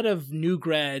lot of new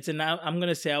grads, and I'm going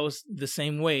to say I was the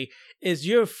same way, is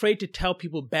you're afraid to tell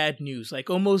people bad news. Like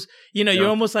almost, you're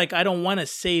almost like, I don't want to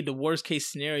say the worst case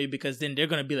scenario because then they're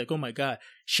going to be like, oh my God,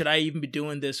 should I even be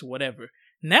doing this or whatever?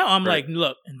 Now I'm like,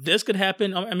 look, this could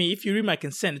happen. I mean, if you read my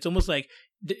consent, it's almost like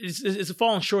it's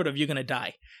falling short of you're going to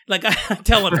die. Like I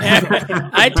tell them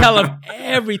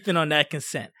everything on that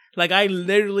consent. Like I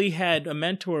literally had a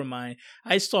mentor of mine.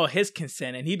 I saw his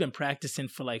consent and he'd been practicing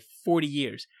for like 40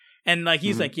 years. And like,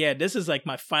 he's like, yeah, this is like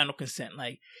my final consent.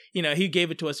 Like, he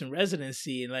gave it to us in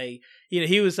residency. And like,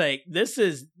 he was like, this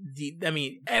is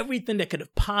everything that could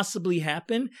have possibly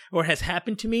happened or has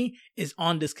happened to me is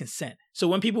on this consent. So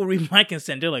when people read my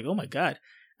consent, they're like, oh my God,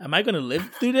 am I going to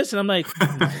live through this? And I'm like,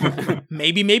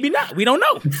 maybe not. We don't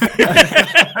know.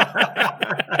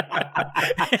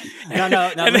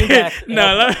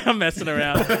 No, I'm messing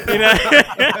around.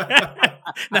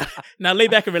 Now lay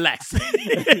back and relax.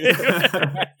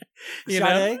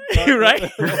 Right?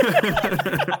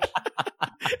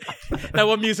 Now,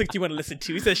 what music do you want to listen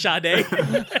to? He said Sade.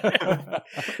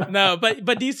 No,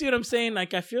 but do you see what I'm saying?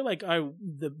 Like, I feel like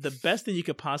the best thing you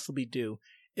could possibly do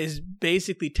is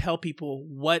basically tell people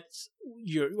what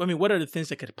are the things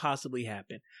that could possibly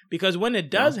happen? Because when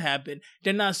it does happen,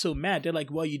 they're not so mad. They're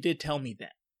like, well, you did tell me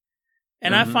that.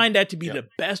 And I find that to be the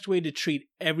best way to treat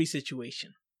every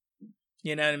situation.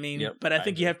 You know what I mean? Yep, but I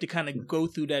think you have to kind of go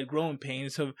through that growing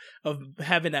pains of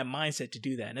having that mindset to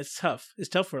do that. And it's tough. It's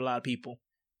tough for a lot of people.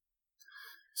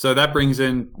 So that brings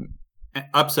in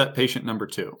upset patient number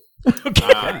 2.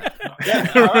 Okay.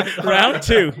 Round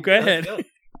 2. Go ahead.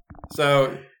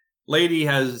 So lady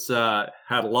has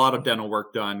had a lot of dental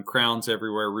work done, crowns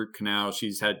everywhere, root canal.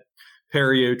 She's had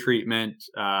perio treatment,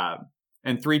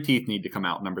 and 3 teeth need to come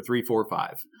out, number 3, 4,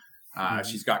 5.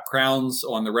 She's got crowns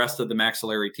on the rest of the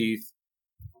maxillary teeth.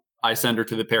 I send her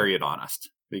to the periodontist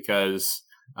because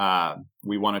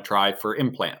we want to try for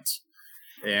implants.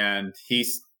 And he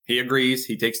agrees.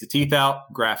 He takes the teeth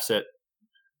out, grafts it,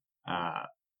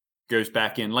 goes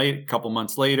back in a couple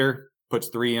months later, puts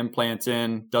 3 implants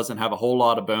in, doesn't have a whole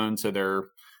lot of bone, so they're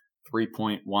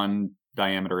 3.1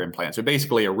 diameter implants. So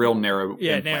basically a real narrow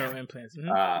implant. Narrow implants.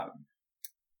 Mm-hmm.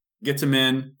 Gets them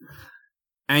in.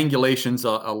 Angulation's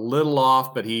a little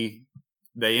off, but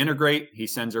they integrate. He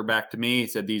sends her back to me. He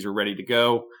said, these are ready to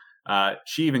go.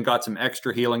 She even got some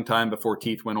extra healing time before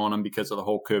teeth went on them because of the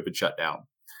whole COVID shutdown.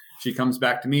 She comes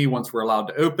back to me once we're allowed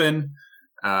to open.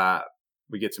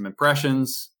 We get some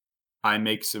impressions. I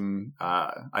make some,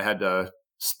 I had to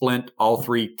splint all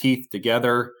 3 teeth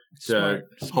together to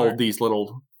hold these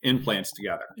little implants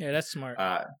together. Yeah, that's smart.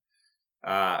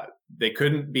 They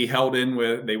couldn't be held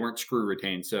in they weren't screw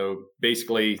retained. So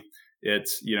basically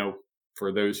it's,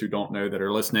 for those who don't know that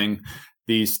are listening,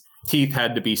 these teeth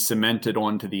had to be cemented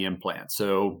onto the implant.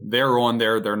 So they're on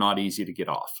there. They're not easy to get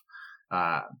off.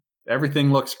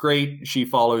 Everything looks great. She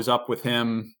follows up with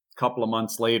him a couple of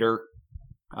months later.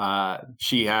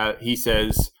 He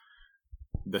says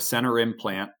the center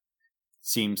implant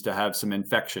seems to have some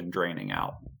infection draining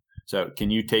out. So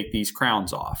can you take these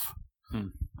crowns off?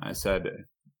 I said,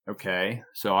 Okay,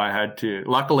 so I had to,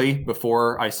 luckily,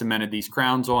 before I cemented these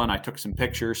crowns on, I took some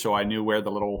pictures so I knew where the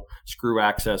little screw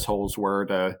access holes were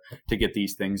to get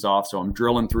these things off. So I'm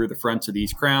drilling through the fronts of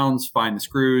these crowns, find the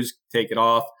screws, take it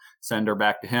off, send her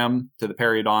back to him, to the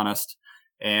periodontist,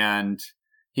 and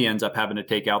he ends up having to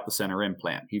take out the center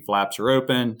implant. He flaps her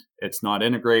open. It's not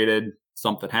integrated.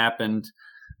 Something happened.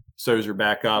 Sews her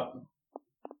back up.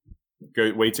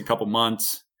 Waits a couple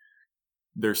months.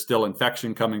 There's still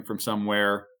infection coming from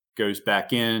somewhere. Goes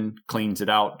back in, cleans it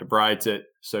out, debrides it,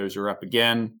 sews her up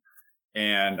again.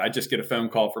 And I just get a phone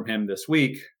call from him this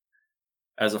week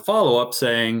as a follow-up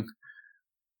saying,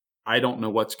 I don't know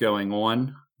what's going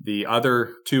on. The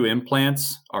other 2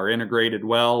 implants are integrated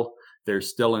well. There's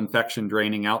still infection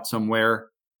draining out somewhere.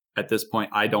 At this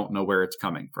point, I don't know where it's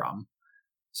coming from.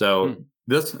 So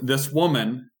this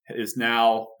woman is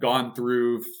now gone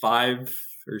through 5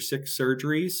 or 6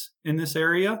 surgeries in this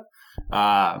area.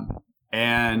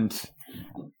 And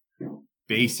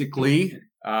basically,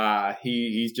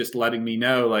 he's just letting me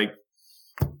know, like,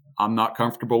 I'm not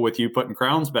comfortable with you putting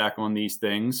crowns back on these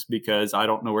things because I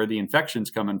don't know where the infection's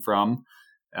coming from.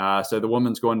 So the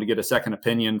woman's going to get a second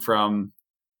opinion from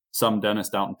some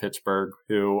dentist out in Pittsburgh,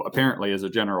 who apparently is a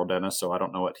general dentist. So I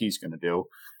don't know what he's going to do,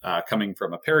 coming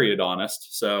from a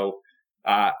periodontist. So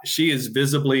she is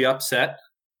visibly upset.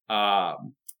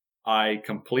 I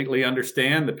completely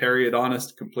understand. The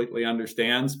periodontist completely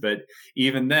understands. But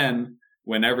even then,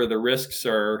 whenever the risks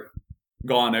are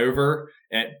gone over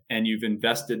and you've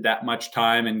invested that much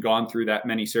time and gone through that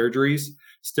many surgeries,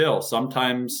 still,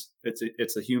 sometimes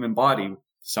it's a human body.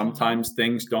 Sometimes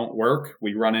things don't work.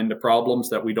 We run into problems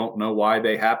that we don't know why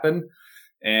they happen.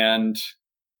 And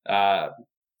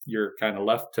you're kind of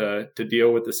left to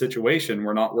deal with the situation.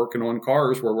 We're not working on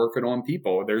cars. We're working on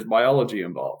people. There's biology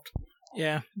involved.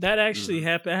 Yeah, that actually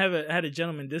happened. I had a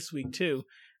gentleman this week too.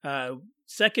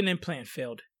 Second implant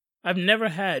failed. I've never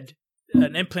had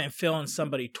an implant fail on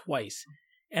somebody twice.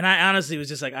 And I honestly was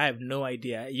just like, I have no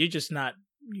idea. You're just not,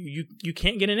 you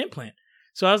can't get an implant.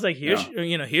 So I was like,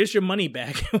 here's your money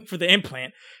back for the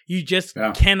implant. You just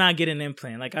cannot get an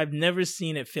implant. Like, I've never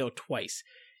seen it fail twice.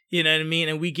 You know what I mean?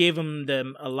 And we gave them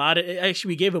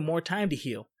we gave them more time to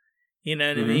heal. You know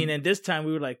what I mean? And this time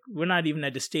we were like, we're not even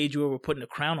at the stage where we're putting a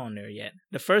crown on there yet.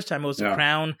 The first time it was a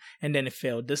crown and then it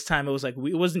failed. This time it was like,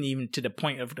 it wasn't even to the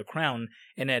point of the crown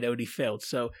and that already failed.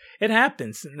 So it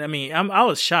happens. I mean, I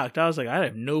was shocked. I was like, I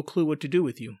have no clue what to do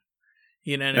with you.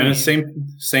 You know what I mean?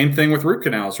 And same thing with root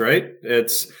canals, right?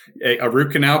 It's a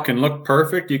root canal can look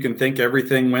perfect. You can think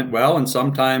everything went well. And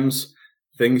sometimes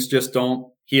things just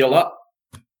don't heal up,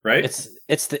 right?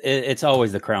 It's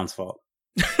always the crown's fault.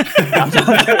 It's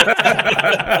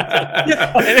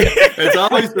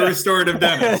always the restorative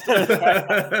dentist.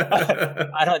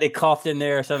 I thought they coughed in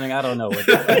there or something. I don't know.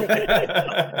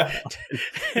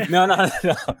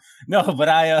 No. But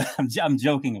I'm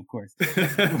joking, of course.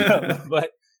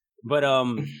 But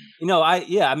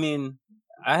I mean,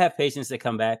 I have patients that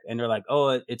come back and they're like,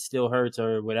 oh, it still hurts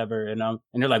or whatever, and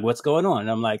they're like, what's going on?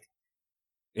 And I'm like,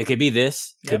 it could be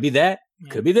this, could be that,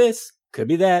 could be this, could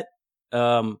be that.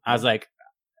 I was like,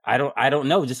 I don't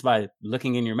know just by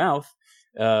looking in your mouth.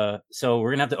 So we're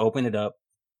gonna have to open it up,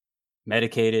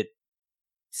 medicate it,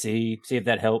 see if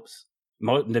that helps.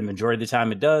 The majority of the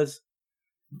time it does.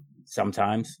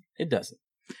 Sometimes it doesn't.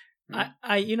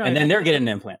 And then they're getting an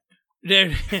implant.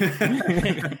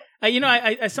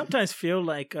 I sometimes feel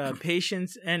like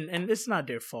patients, and it's not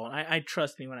their fault. I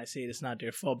trust me when I say it's not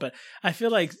their fault, but I feel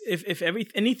like if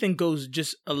anything goes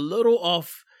just a little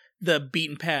off the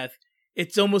beaten path,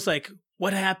 it's almost like,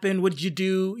 what happened? What did you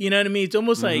do? You know what I mean? It's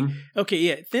almost like, okay,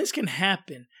 yeah, things can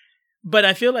happen. But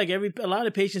I feel like a lot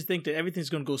of patients think that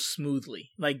everything's going to go smoothly.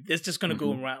 Like, it's just going to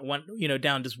go around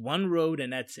down this one road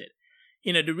and that's it.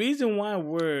 The reason why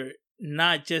we're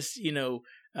not just,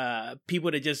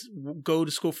 people that just go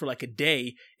to school for like a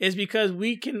day is because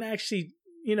we can actually,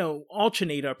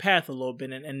 alternate our path a little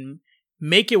bit and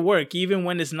make it work even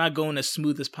when it's not going as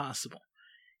smooth as possible.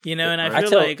 And I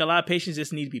feel like a lot of patients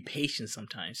just need to be patient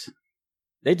sometimes.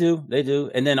 They do.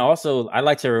 And then also, I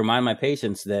like to remind my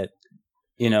patients that,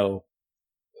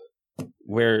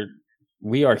 where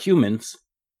we are humans,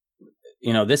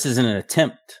 this isn't an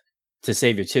attempt to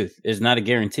save your tooth. It's not a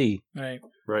guarantee. Right.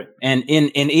 And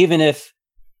even if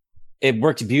it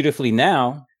works beautifully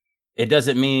now, it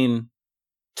doesn't mean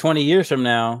 20 years from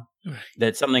now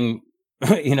that something,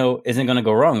 isn't going to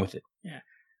go wrong with it. Yeah.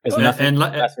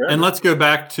 And let's go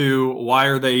back to, why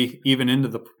are they even into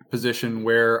the position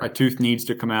where a tooth needs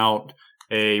to come out,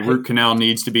 a root canal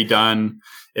needs to be done?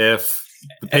 If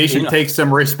the patient takes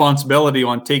some responsibility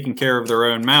on taking care of their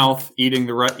own mouth, eating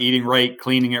right,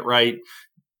 cleaning it right,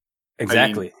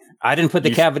 Exactly. I didn't put the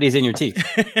cavities in your teeth.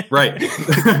 Right.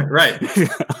 Right.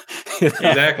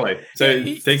 Exactly. So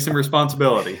take some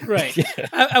responsibility. Right.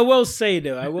 I will say,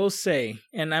 though,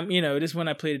 and I'm, this is when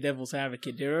I play the devil's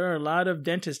advocate. There are a lot of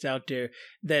dentists out there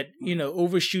that,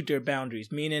 overshoot their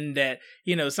boundaries, meaning that,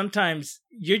 sometimes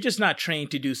you're just not trained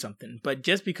to do something, but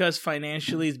just because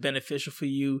financially it's beneficial for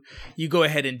you, you go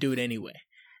ahead and do it anyway.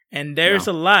 And there's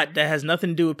a lot that has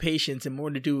nothing to do with patients and more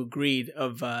to do with greed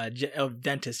of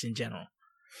dentists in general.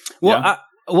 Well,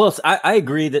 I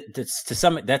agree that that's to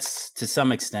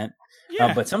some extent.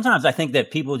 Yeah. But sometimes I think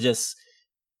that people just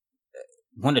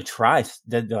want to try.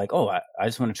 They're like, oh, I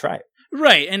just want to try it.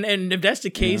 Right. And if that's the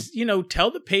case,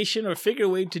 tell the patient or figure a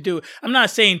way to do it. I'm not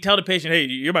saying tell the patient, hey,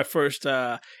 you're my first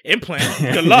implant.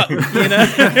 Good luck.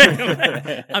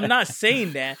 I'm not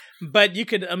saying that. But you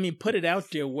could, put it out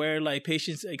there where like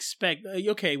patients expect,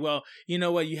 okay, well, you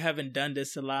know what, you haven't done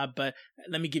this a lot, but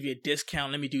let me give you a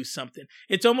discount. Let me do something.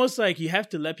 It's almost like you have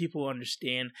to let people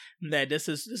understand that this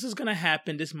is going to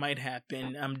happen. This might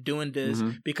happen. I'm doing this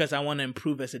because I want to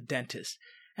improve as a dentist.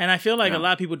 And I feel like a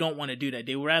lot of people don't want to do that.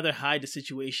 They would rather hide the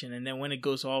situation, and then when it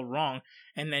goes all wrong,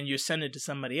 and then you're sending it to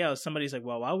somebody else, somebody's like,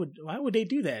 well, why would they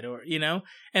do that? Or,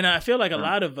 and I feel like a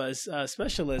lot of us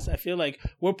specialists, I feel like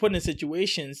we're put in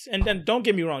situations, and then don't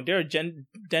get me wrong, there are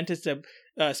dentists that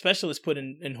specialists put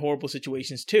in horrible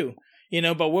situations too,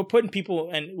 but we're putting people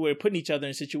and we're putting each other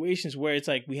in situations where it's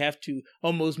like we have to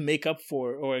almost make up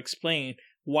for or explain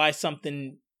why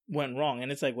something went wrong.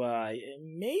 And it's like, well,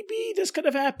 maybe this could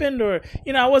have happened, or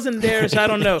I wasn't there, so I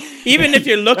don't know. Even if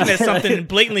you're looking at something and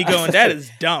blatantly going, that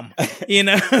is dumb,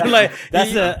 like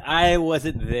that's I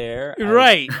wasn't there,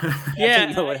 right?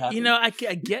 Yeah, I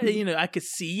get it. I could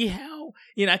see how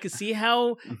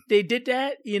they did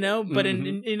that, but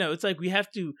it's like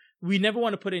we never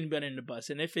want to put anybody in the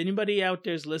bus. And if anybody out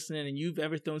there is listening and you've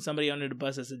ever thrown somebody under the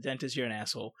bus as a dentist, you're an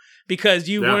asshole because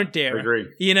you weren't there. I agree.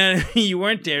 You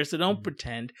weren't there. So don't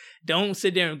pretend. Don't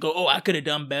sit there and go, oh, I could have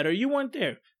done better. You weren't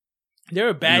there. There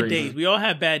are bad days. We all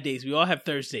have bad days. We all have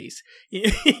Thursdays.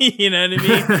 You know what I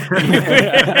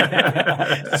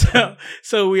mean?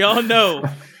 So we all know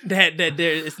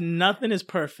that nothing is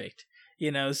perfect.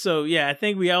 So yeah, I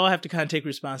think we all have to kind of take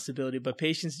responsibility, but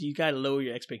patients, you got to lower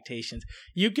your expectations.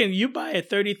 You buy a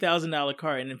 $30,000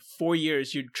 car and in 4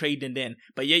 years you're trading it in,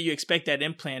 but yet you expect that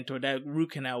implant or that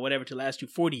root canal, whatever, to last you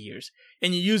 40 years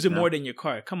and you use it more than your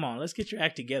car. Come on, let's get your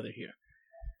act together here.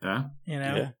 Yeah.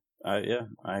 Yeah.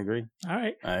 I agree. All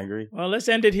right. I agree. Well, let's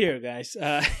end it here, guys.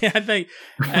 I think.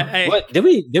 What did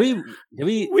we? We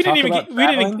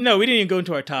didn't even go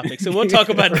into our topic, so we'll talk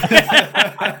about.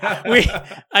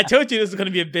 I told you this is going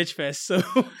to be a bitch fest, so.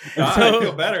 I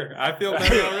feel better.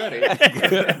 Already.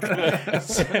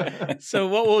 So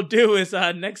what we'll do is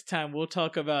next time we'll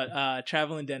talk about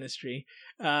travel and dentistry.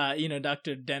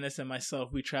 Dr. Dennis and myself,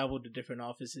 we traveled to different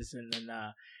offices and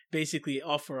basically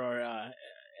offer our.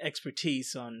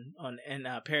 Expertise on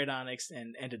periodontics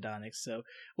and endodontics. So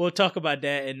we'll talk about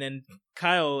that. And then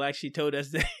Kyle actually told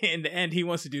us that in the end he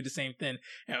wants to do the same thing.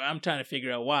 And I'm trying to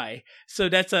figure out why. So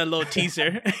that's a little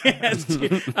teaser.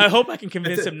 I hope I can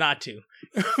convince him not to.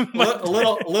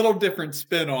 A little different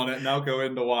spin on it, and I'll go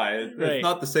into why. It's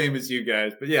not the same as you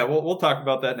guys, but yeah, we'll talk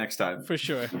about that next time. For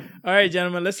sure. All right,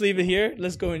 gentlemen, let's leave it here.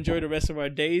 Let's go enjoy the rest of our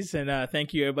days. And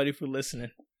thank you everybody for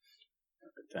listening.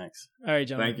 Thanks. All right,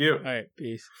 gentlemen. Thank you. All right,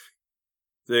 peace.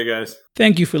 See you guys.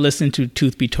 Thank you for listening to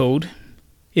Tooth Be Told.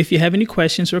 If you have any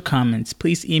questions or comments,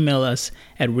 please email us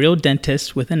at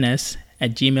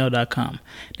realdentist@gmail.com.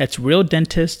 That's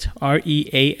realdentist,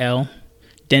 REAL,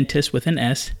 dentist with an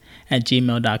S,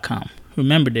 @gmail.com.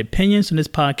 Remember, the opinions on this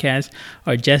podcast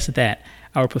are just that,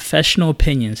 our professional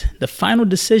opinions. The final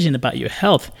decision about your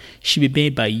health should be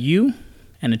made by you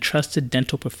and a trusted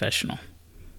dental professional.